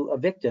to a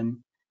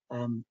victim.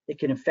 It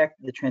can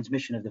affect the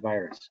transmission of the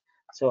virus.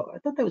 So I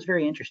thought that was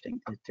very interesting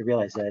to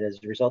realize that as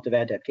a result of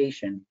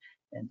adaptation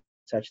and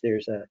such,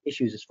 there's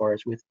issues as far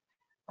as with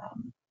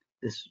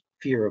this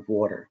fear of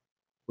water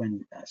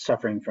when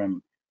suffering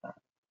from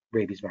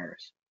rabies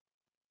virus.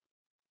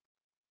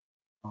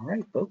 All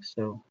right, folks,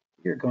 so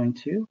we're going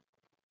to,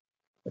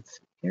 let's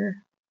see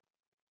here,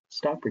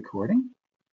 stop recording.